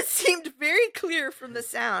 But it seemed very clear from the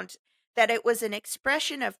sound that it was an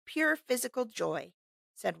expression of pure physical joy,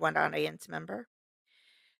 said one audience member.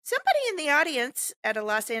 Somebody in the audience at a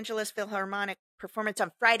Los Angeles Philharmonic performance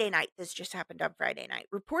on Friday night, this just happened on Friday night,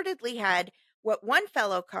 reportedly had what one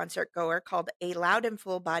fellow concert goer called a loud and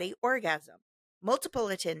full body orgasm. Multiple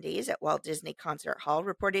attendees at Walt Disney Concert Hall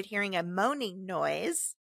reported hearing a moaning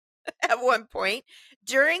noise at one point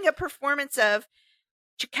during a performance of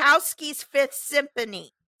Tchaikovsky's Fifth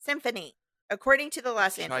Symphony, according to the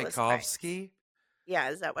Los Angeles Times. Tchaikovsky? Yeah,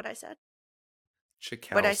 is that what I said?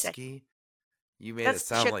 What'd I say? Tchaikovsky? You made That's it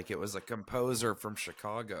sound like it was a composer from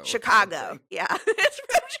Chicago. Chicago, yeah. It's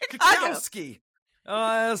from Chicago. Tchaikovsky.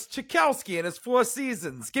 It's Tchaikovsky and his Four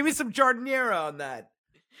Seasons. Give me some Jardiniera on that.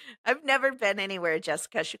 I've never been anywhere,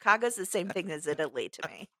 Jessica. Chicago's the same thing as Italy to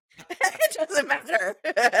me. It doesn't matter.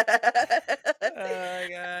 Oh,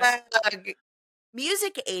 God.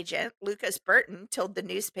 Music agent Lucas Burton told the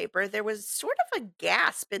newspaper there was sort of a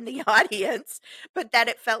gasp in the audience, but that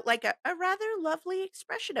it felt like a rather lovely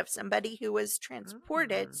expression of somebody who was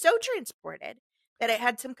transported, so transported that it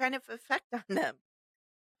had some kind of effect on them.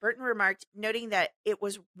 Burton remarked, noting that it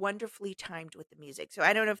was wonderfully timed with the music. So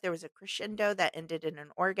I don't know if there was a crescendo that ended in an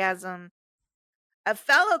orgasm. A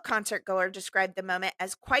fellow concert goer described the moment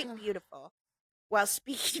as quite beautiful while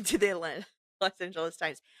speaking to the Los Angeles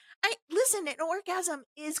Times. I listen, an orgasm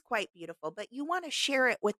is quite beautiful, but you want to share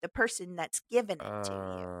it with the person that's given it to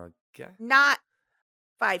you, Okay. not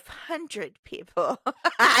 500 people.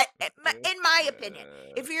 In my opinion,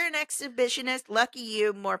 if you're an exhibitionist, lucky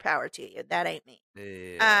you, more power to you. That ain't me.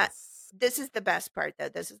 Yes. This is the best part, though.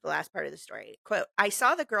 This is the last part of the story. Quote, I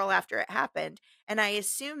saw the girl after it happened, and I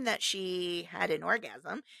assumed that she had an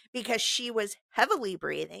orgasm because she was heavily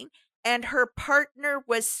breathing and her partner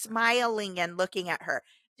was smiling and looking at her.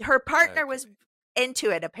 Her partner was into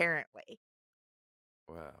it, apparently.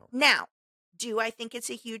 Wow. Now, do I think it's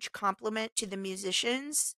a huge compliment to the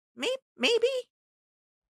musicians?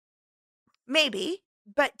 Maybe.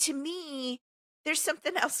 But to me, there's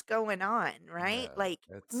something else going on, right? Yeah, Like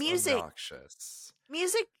it's music obnoxious.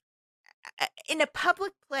 in a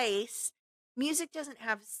public place, music doesn't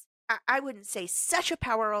have I wouldn't say such a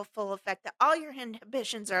powerful effect that all your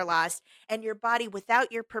inhibitions are lost and your body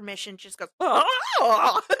without your permission just goes,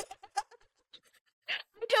 oh! I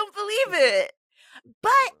don't believe it.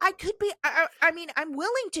 But I could be I mean, I'm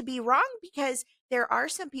willing to be wrong because there are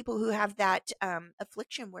some people who have that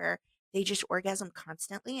affliction where they just orgasm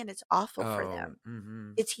constantly and it's awful for them.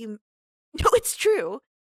 Mm-hmm. No, it's true.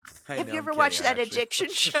 Have know, you I'm ever kidding. watched I that actually addiction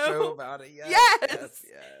watched a show? about it. Yes. Yes.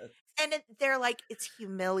 And they're like, it's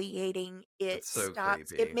humiliating. It It's so stops.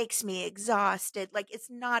 creepy. It makes me exhausted. Like, it's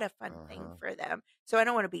not a fun thing for them. So I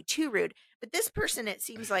don't want to be too rude. But this person, it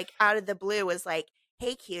seems like out of the blue, was like,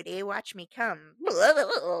 hey, cutie, watch me come.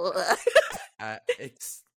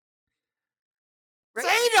 It's Right?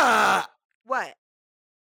 Zeta! What?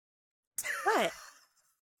 What?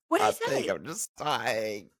 What I is think that? I'm just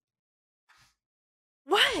dying.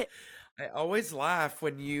 What? I always laugh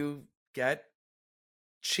when you get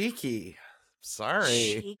cheeky.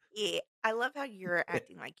 Sorry. Cheeky. I love how you're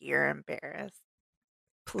acting like you're embarrassed.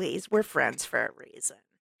 Please, we're friends for a reason.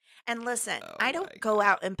 And listen, Oh I my don't go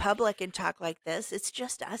out in public and talk like this. It's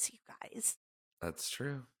just us, you guys. That's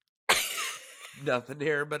true. Nothing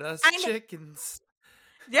here but us I know, chickens.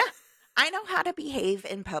 yeah. I know how to behave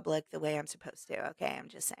in public the way I'm supposed to. Okay, I'm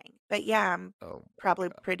just saying. But yeah, I'm Oh, probably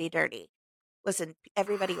pretty dirty. Listen,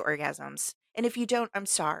 everybody orgasms. And if you don't, I'm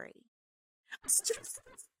sorry.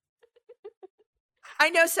 I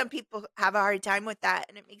know some people have a hard time with that,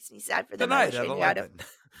 and it makes me sad for them. I tonight wish at I knew how to 11.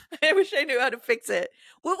 I wish I knew how to fix it.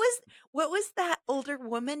 What was that older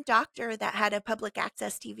woman doctor that had a public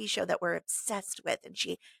access TV show that we're obsessed with, and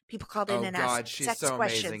people called in Oh and asked God, she's sex so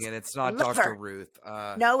amazing, questions. and it's I not love Dr. her. Ruth.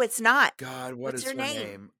 No, it's not. God, what What's is her her name?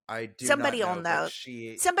 name? I do not Somebody will know, know.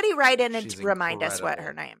 but Somebody write in and she's remind us what her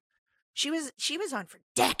incredible. name. She was on for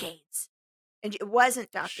decades, and it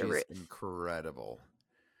wasn't Dr. She's Ruth. incredible.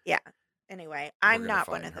 Yeah. Anyway, We're I'm gonna not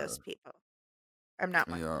one find of those her. people. I'm not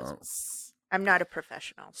one of those. Yes. I'm not a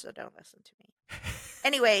professional, so don't listen to me.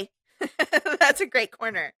 Anyway, that's a great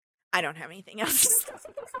corner. I don't have anything else.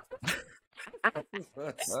 I'm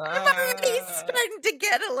already starting to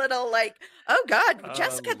get a little like, oh God,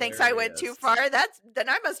 Jessica thinks I went too far. Then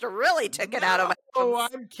I must have really took it out of my. Oh,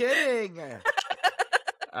 I'm kidding.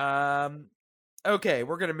 Okay,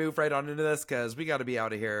 we're gonna move right on into this because we got to be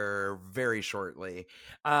out of here very shortly.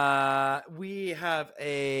 We have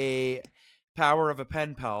a Power of a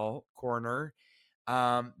Pen Pal corner.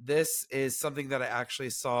 This is something that I actually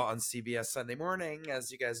saw on CBS Sunday Morning.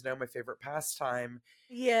 As you guys know, my favorite pastime.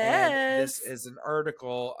 Yes. And this is an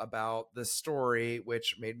article about the story,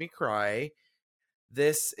 which made me cry.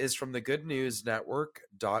 This is from the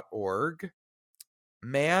goodnewsnetwork.org.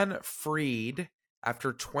 Man freed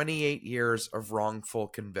after 28 years of wrongful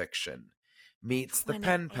conviction meets the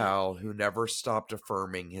pen pal who never stopped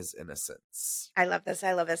affirming his innocence. I love this.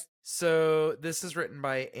 So this is written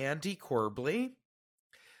by Andy Corbley.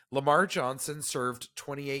 Lamar Johnson served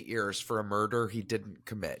 28 years for a murder he didn't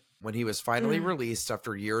commit. When he was finally released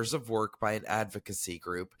after years of work by an advocacy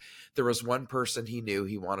group, there was one person he knew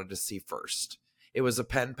he wanted to see first. It was a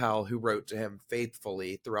pen pal who wrote to him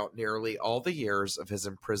faithfully throughout nearly all the years of his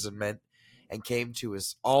imprisonment and came to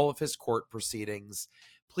all of his court proceedings,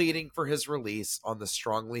 pleading for his release on the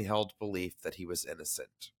strongly held belief that he was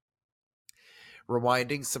innocent.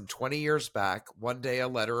 Rewinding some 20 years back, one day a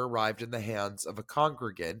letter arrived in the hands of a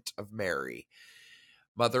congregant of Mary,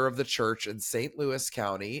 mother of the church in St. Louis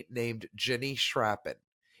County, named Ginny Schrappen.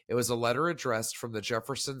 It was a letter addressed from the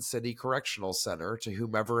Jefferson City Correctional Center to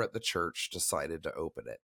whomever at the church decided to open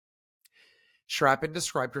it. Schrappen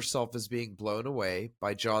described herself as being blown away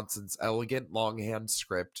by Johnson's elegant longhand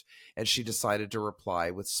script, and she decided to reply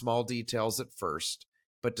with small details at first,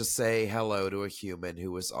 but to say hello to a human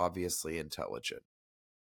who was obviously intelligent.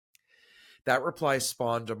 That reply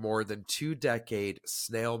spawned a more than 2-decade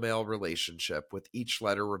snail mail relationship, with each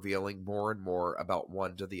letter revealing more and more about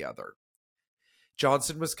one to the other.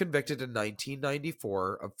 Johnson was convicted in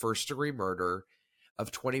 1994 of first-degree murder of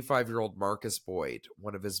 25-year-old Marcus Boyd,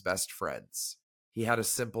 one of his best friends. He had a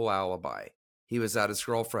simple alibi. He was at his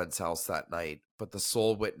girlfriend's house that night, but the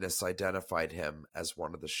sole witness identified him as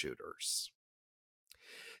one of the shooters.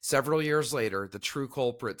 Several years later, the true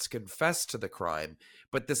culprits confessed to the crime,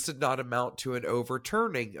 but this did not amount to an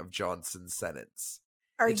overturning of Johnson's sentence.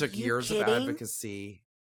 Are It took you years of kidding? advocacy.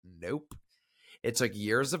 Nope. It took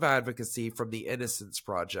years of advocacy from the Innocence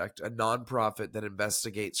Project, a nonprofit that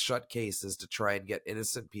investigates shut cases to try and get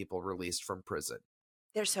innocent people released from prison.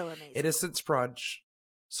 They're so amazing. Innocence Project.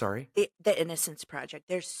 Sorry? The Innocence Project.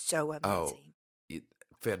 They're so amazing.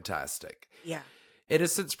 Fantastic. Yeah.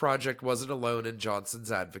 Innocence Project wasn't alone in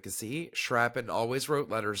Johnson's advocacy. Schrappen always wrote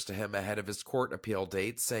letters to him ahead of his court appeal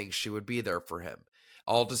date saying she would be there for him,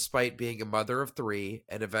 all despite being a mother of 3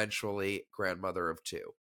 and eventually grandmother of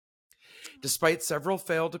 2. Despite several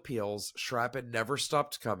failed appeals, Schrappen never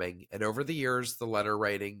stopped coming, and over the years, the letter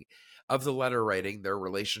writing, their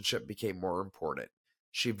relationship became more important.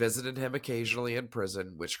 She visited him occasionally in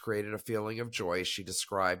prison, which created a feeling of joy she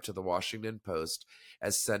described to the Washington Post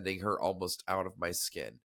as sending her almost out of my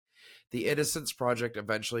skin. The Innocence Project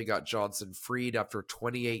eventually got Johnson freed after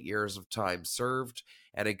 28 years of time served,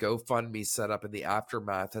 and a GoFundMe set up in the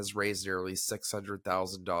aftermath has raised nearly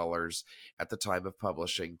 $600,000 at the time of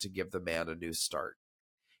publishing to give the man a new start.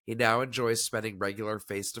 He now enjoys spending regular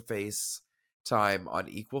face-to-face time on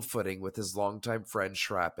equal footing with his longtime friend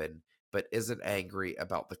Schrappen, but isn't angry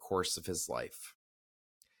about the course of his life.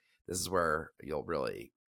 This is where you'll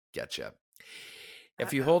really get you.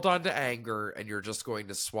 If you hold on to anger and you're just going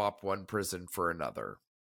to swap one prison for another,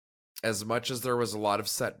 as much as there was a lot of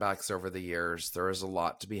setbacks over the years, there is a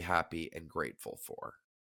lot to be happy and grateful for.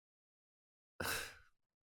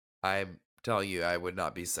 I'm telling you, I would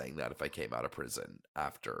not be saying that if I came out of prison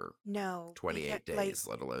after 28 days,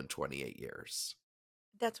 let alone 28 years.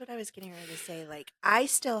 That's what I was getting ready to say. Like, I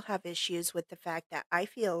still have issues with the fact that I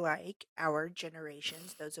feel like our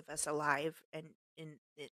generations, those of us alive and in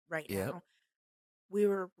it right now, we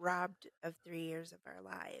were robbed of 3 years of our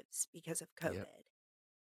lives because of COVID.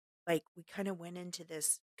 Like, we kind of went into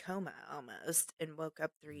this coma almost and woke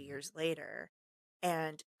up 3 years later.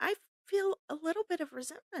 And I feel a little bit of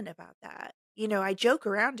resentment about that. I joke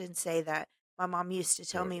around and say that my mom used to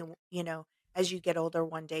tell me, as you get older,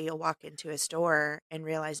 one day you'll walk into a store and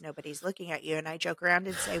realize nobody's looking at you. And I joke around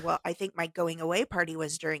and say, well, I think my going away party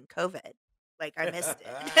was during COVID. Like, I missed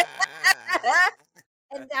it.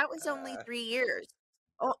 And that was only 3 years.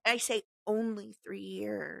 Oh, I say only 3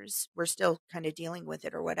 years. We're still kind of dealing with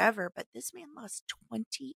it or whatever, but this man lost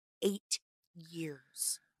 28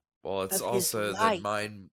 years. Well, it's also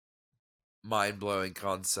the mind-blowing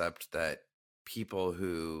concept that people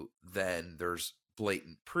who then there's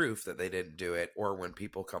blatant proof that they didn't do it, or when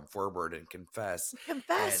people come forward and confess.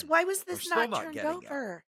 Why was this not turned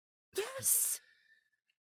over? Yes.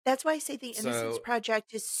 That's why I say the Innocence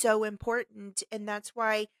Project is so important, and that's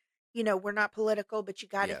why, we're not political, but you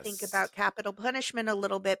got to think about capital punishment a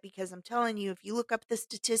little bit, because I'm telling you, if you look up the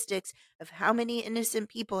statistics of how many innocent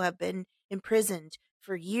people have been imprisoned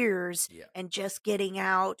for years and just getting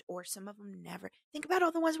out, or some of them never. Think about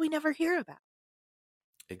all the ones we never hear about.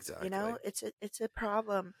 Exactly. It's a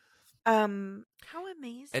problem. How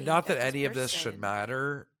amazing. And not that any of this should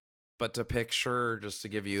matter, but just to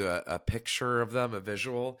give you a picture of them, a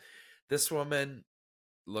visual, this woman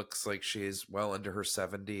looks like she's well into her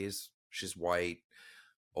 70s. She's white,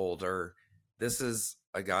 older. This is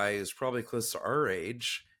a guy who's probably close to our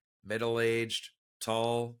age, middle-aged,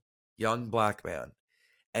 tall, young black man.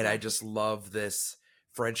 And I just love this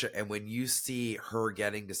friendship. And when you see her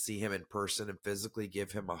getting to see him in person and physically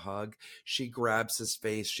give him a hug, she grabs his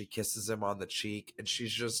face, she kisses him on the cheek, and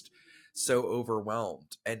she's just so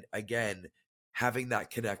overwhelmed. And again, having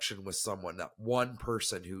that connection with someone, that one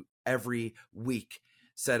person who every week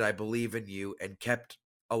said, I believe in you, and kept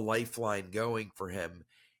a lifeline going for him.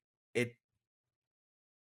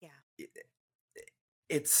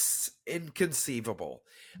 It's inconceivable.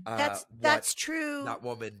 That's true. That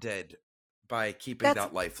woman did by keeping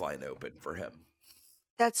that lifeline open for him.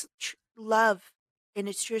 That's love in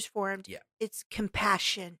its truest form. Yeah. It's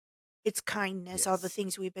compassion. It's kindness, all the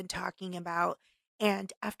things we've been talking about.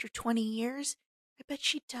 And after 20 years, I bet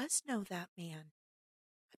she does know that man.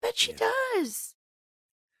 I bet she Yeah, does.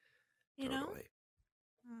 You know? totally.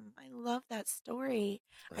 I love that story.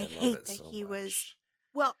 I I love hate it that so he was, much.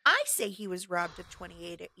 well, I say he was robbed of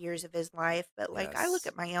 28 years of his life, but like I look Yes.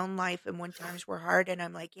 at my own life and when times were hard and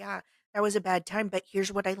I'm like, yeah, that was a bad time, but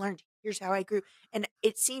here's what I learned. Here's how I grew. And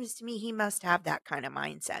it seems to me he must have that kind of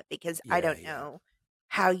mindset because I Yeah, don't yeah, know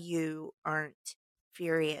how you aren't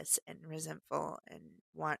furious and resentful and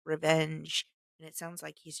want revenge. And it sounds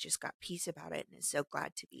like he's just got peace about it and is so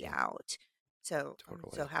glad to be yeah, out. So I'm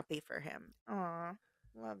so totally. happy for him. Aw.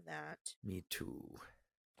 Love that. Me too.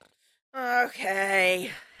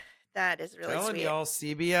 Okay. That is really Telling sweet. y'all,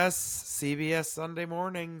 CBS Sunday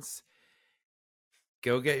mornings.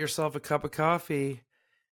 Go get yourself a cup of coffee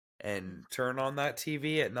Mm. and turn on that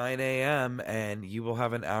TV at 9 a.m. and you will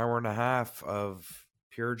have an hour and a half of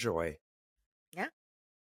pure joy. Yeah.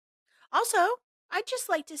 Also, I'd just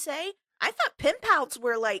like to say, I thought pen pals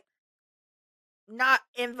were like not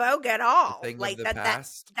in vogue at A all. thing of Like the that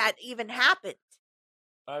past. that even happened.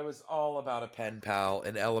 I was all about a pen pal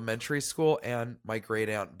in elementary school, and my great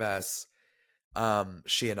aunt Bess,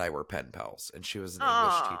 she and I were pen pals, and she was an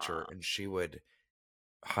English teacher, Aw. and she would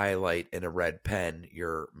highlight in a red pen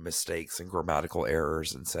your mistakes and grammatical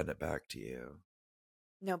errors and send it back to you.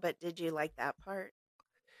 No, but did you like that part?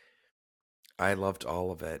 I loved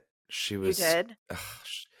all of it. She You was, did? ugh,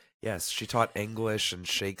 yes, she taught English and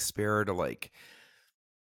Shakespeare to like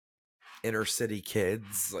inner city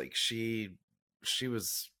kids. Like she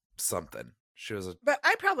was something. She was a But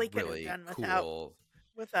I probably could have really done cool.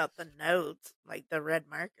 without the notes, like the red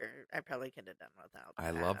marker. I probably could have done without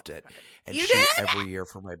I that loved it. part. And You she did? every year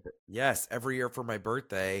for my yes, every year for my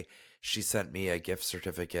birthday, she sent me a gift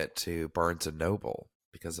certificate to Barnes and Noble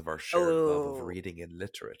because of our shared love of Oh. reading and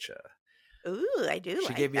literature. Ooh, I do She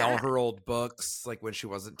like gave me all that. her old books, like when she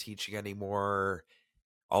wasn't teaching anymore,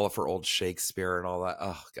 all of her old Shakespeare and all that.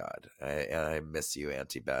 Oh God, I miss you,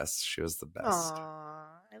 Auntie Bess. She was the best.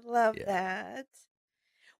 Aw, I love Yeah, that.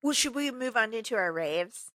 Well, should we move on into our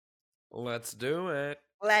raves? let's do it.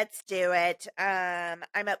 Let's do it.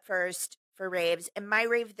 I'm up first for raves, and my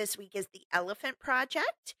rave this week is the Elephant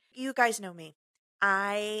Project. You guys know me.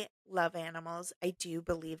 I love animals. I do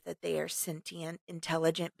believe that they are sentient,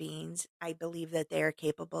 intelligent beings. I believe that they are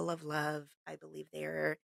capable of love. I believe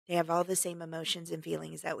they have all the same emotions and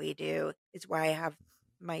feelings that we do. It's why I have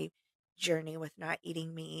my journey with not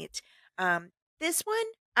eating meat. Um, this one,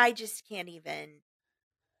 I just can't even.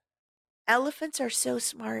 Elephants are so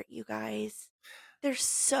smart, you guys. They're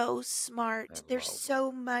so I smart. There's love them.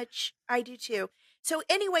 so much. I do too. So,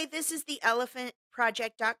 anyway, this is the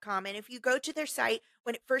elephantproject.com. And if you go to their site,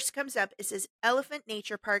 when it first comes up, it says Elephant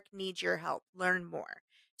Nature Park needs your help. Learn more.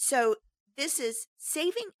 So, this is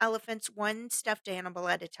saving elephants one stuffed animal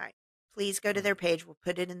at a time. Please go to Mm. their page. We'll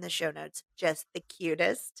put it in the show notes. Just the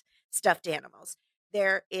cutest stuffed animals.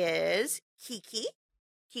 There is Kiki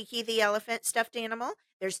the elephant stuffed animal.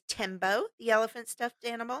 There's Timbo the elephant stuffed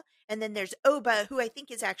animal. And then there's Oba, who I think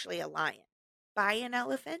is actually a lion. Buy an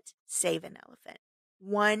elephant, save an elephant.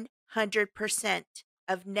 100%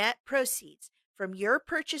 of net proceeds from your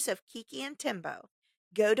purchase of Kiki and Timbo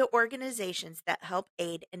go to organizations that help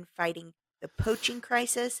aid in fighting the poaching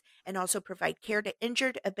crisis and also provide care to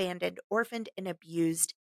injured, abandoned, orphaned, and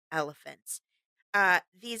abused elephants.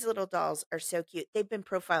 These little dolls are so cute. They've been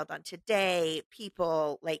profiled on Today,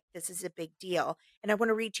 People, like this is a big deal. And I want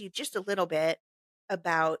to read to you just a little bit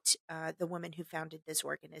about the woman who founded this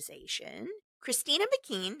organization. Christina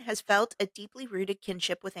McKean has felt a deeply rooted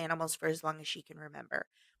kinship with animals for as long as she can remember.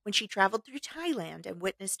 When she traveled through Thailand and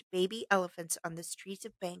witnessed baby elephants on the streets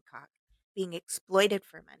of Bangkok being exploited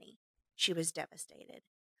for money, she was devastated.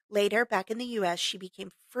 Later, back in the US, she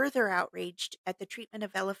became further outraged at the treatment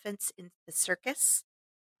of elephants in the circus,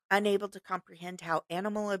 unable to comprehend how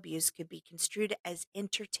animal abuse could be construed as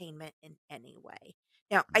entertainment in any way.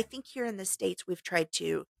 Now, I think here in the States,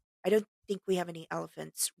 I don't think we have any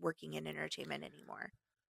elephants working in entertainment anymore,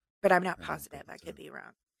 but I'm not I don't positive. think I so. could be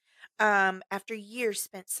wrong. After years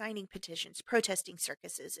spent signing petitions, protesting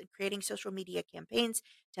circuses, and creating social media campaigns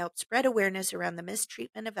to help spread awareness around the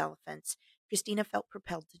mistreatment of elephants, Christina felt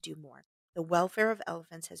propelled to do more. The welfare of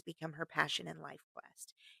elephants has become her passion and life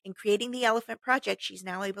quest. In creating the Elephant Project, she's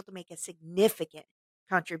now able to make a significant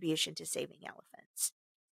contribution to saving elephants.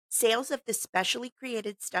 Sales of the specially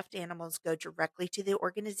created stuffed animals go directly to the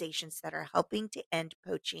organizations that are helping to end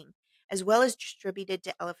poaching, as well as distributed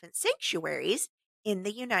to elephant sanctuaries in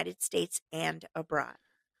the United States and abroad.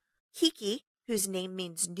 Kiki, whose name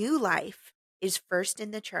means new life, is first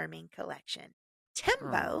in the charming collection.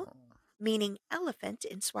 Tembo, Oh, meaning elephant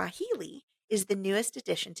in Swahili, is the newest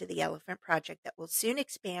addition to the Elephant Project that will soon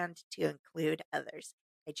expand to include others.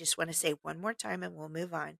 I just want to say one more time and we'll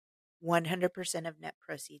move on. 100% of net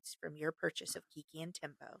proceeds from your purchase of Kiki and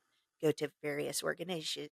Timbo go to various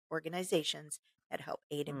organizations that help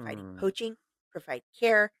aid in fighting Hmm. poaching, provide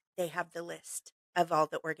care. They have the list of all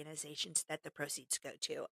the organizations that the proceeds go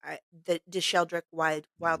to. The Sheldrick Love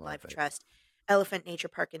Wildlife it. Trust, Elephant Nature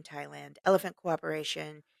Park in Thailand, Elephant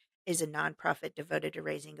Cooperation is a nonprofit devoted to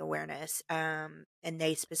raising awareness, and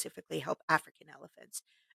they specifically help African elephants.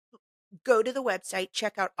 Go to the website,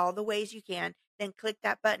 check out all the ways you can, then click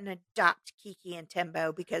that button, adopt Kiki and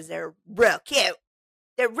Timbo because they're real cute.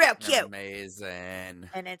 They're real cute, Amazing.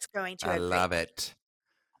 and it's going to I a great love cause. it.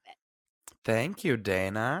 Thank you,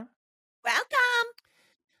 Dana. Welcome.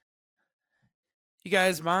 You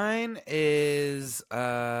guys, mine is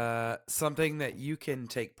something that you can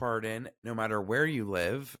take part in no matter where you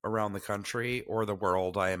live around the country or the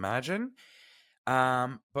world, I imagine.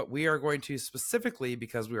 But we are going to specifically,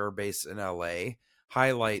 because we are based in LA,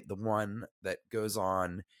 highlight the one that goes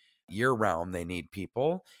on year round. They need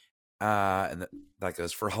people. And that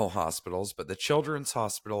goes for all hospitals, but the Children's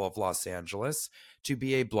Hospital of Los Angeles to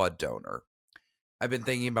be a blood donor. I've been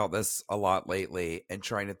thinking about this a lot lately and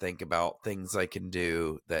trying to think about things I can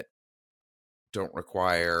do that don't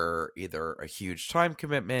require either a huge time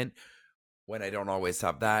commitment when I don't always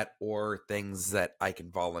have that, or things that I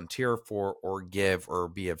can volunteer for or give or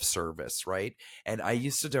be of service, right? And I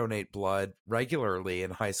used to donate blood regularly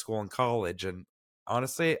in high school and college. And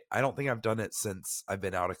honestly, I don't think I've done it since I've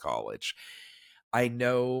been out of college. I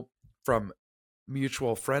know from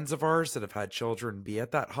mutual friends of ours that have had children be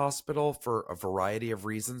at that hospital for a variety of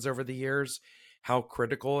reasons over the years, how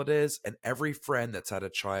critical it is. And every friend that's had a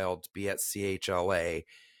child be at CHLA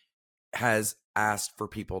has asked for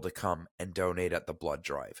people to come and donate at the blood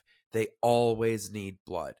drive. They always need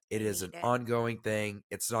blood. It They is an need it. ongoing thing.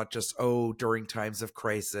 It's not just, oh, during times of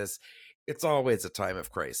crisis. It's always a time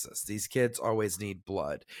of crisis. These kids always need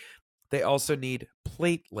blood. They also need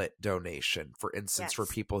platelet donation, for instance, for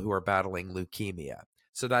Yes. people who are battling leukemia.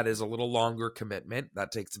 So that is a little longer commitment.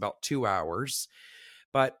 That takes about 2 hours.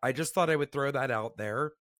 But I just thought I would throw that out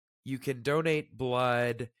there. You can donate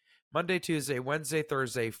blood Monday, Tuesday, Wednesday,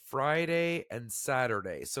 Thursday, Friday, and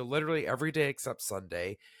Saturday. So literally every day except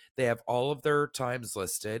Sunday. They have all of their times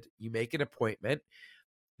listed. You make an appointment.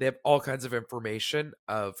 They have all kinds of information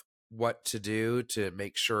of what to do to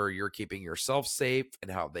make sure you're keeping yourself safe and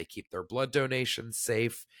how they keep their blood donations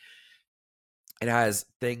safe. It has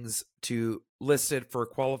things to listed for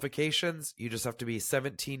qualifications. You just have to be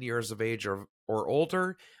 17 years of age or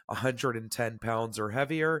older, 110 pounds or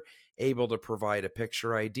heavier, able to provide a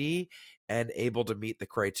picture ID, and able to meet the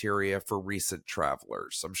criteria for recent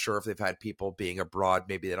travelers. I'm sure if they've had people being abroad,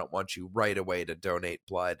 maybe they don't want you right away to donate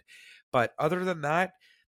blood. But other than that,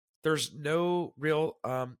 there's no real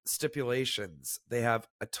stipulations. They have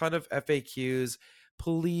a ton of FAQs.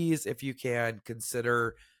 Please, if you can,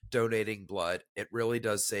 consider donating blood. It really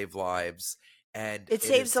does save lives, and It it is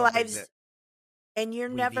saves something that lives. And we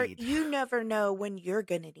need. you never know when you're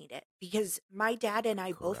going to need it because my dad and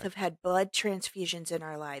I both have Correct. had blood transfusions in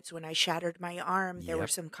our lives. When I shattered my arm, there were Yep.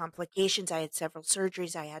 some complications. I had several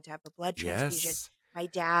surgeries. I had to have a blood transfusion. Yes. My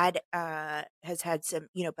dad has had some,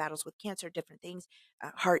 battles with cancer, different things,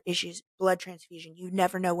 heart issues, blood transfusion. You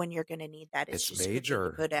never know when you're going to need that. It's It's just a good thing to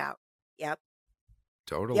major. put out. Yep. Yep.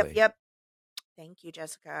 Totally. Yep. Thank you,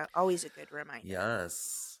 Jessica. Always a good reminder.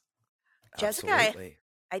 Yes. Jessica, Absolutely.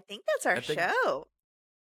 I think that's our I think show.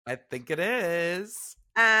 it is.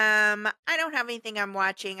 I don't have anything I'm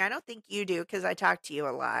watching. I don't think you do because I talk to you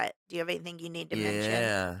a lot. Do you have anything you need to mention?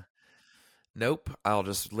 Yeah. Nope. I'll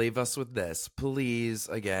just leave us with this. Please,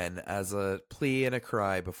 again, as a plea and a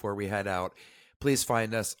cry before we head out, please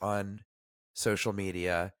find us on social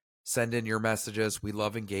media. Send in your messages. We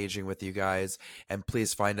love engaging with you guys. And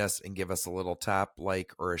please find us and give us a little tap,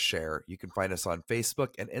 like, or a share. You can find us on Facebook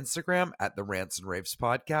and Instagram at the Rants and Raves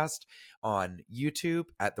Podcast, on YouTube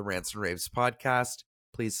at the Rants and Raves Podcast.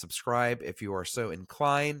 Please subscribe if you are so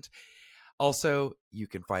inclined. Also, you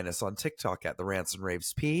can find us on TikTok at the Rants and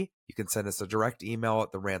Raves P. You can send us a direct email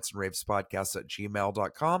at the Rants and Raves Podcast at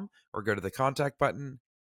gmail.com or go to the contact button,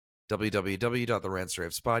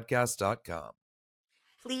 www.therantsandravespodcast.com.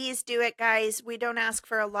 Please do it, guys. We don't ask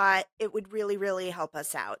for a lot. It would really, really help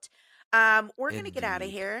us out. We're going to get out of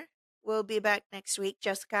Indeed. here. We'll be back next week.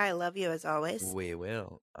 Jessica, I love you as always. We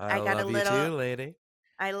will. I I got a love you little too, lady.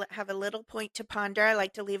 have a little point to ponder. I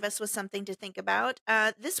like to leave us with something to think about.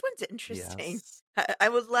 This one's interesting. Yes. I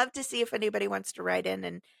would love to see if anybody wants to write in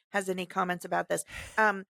and has any comments about this.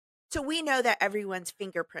 So we know that everyone's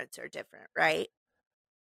fingerprints are different, right?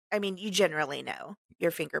 I mean, you generally know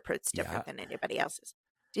your fingerprint's Yeah. different than anybody else's.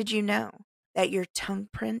 Did you know that your tongue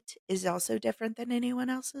print is also different than anyone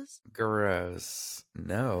else's? Gross.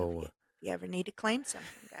 No. You ever need to claim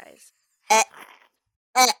something, guys?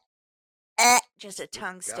 Just a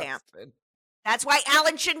tongue stamp. Disgusting. That's why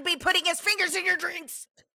Alan shouldn't be putting his fingers in your drinks.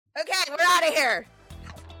 Okay, we're out of here.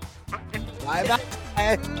 Bye bye.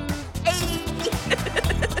 Hey.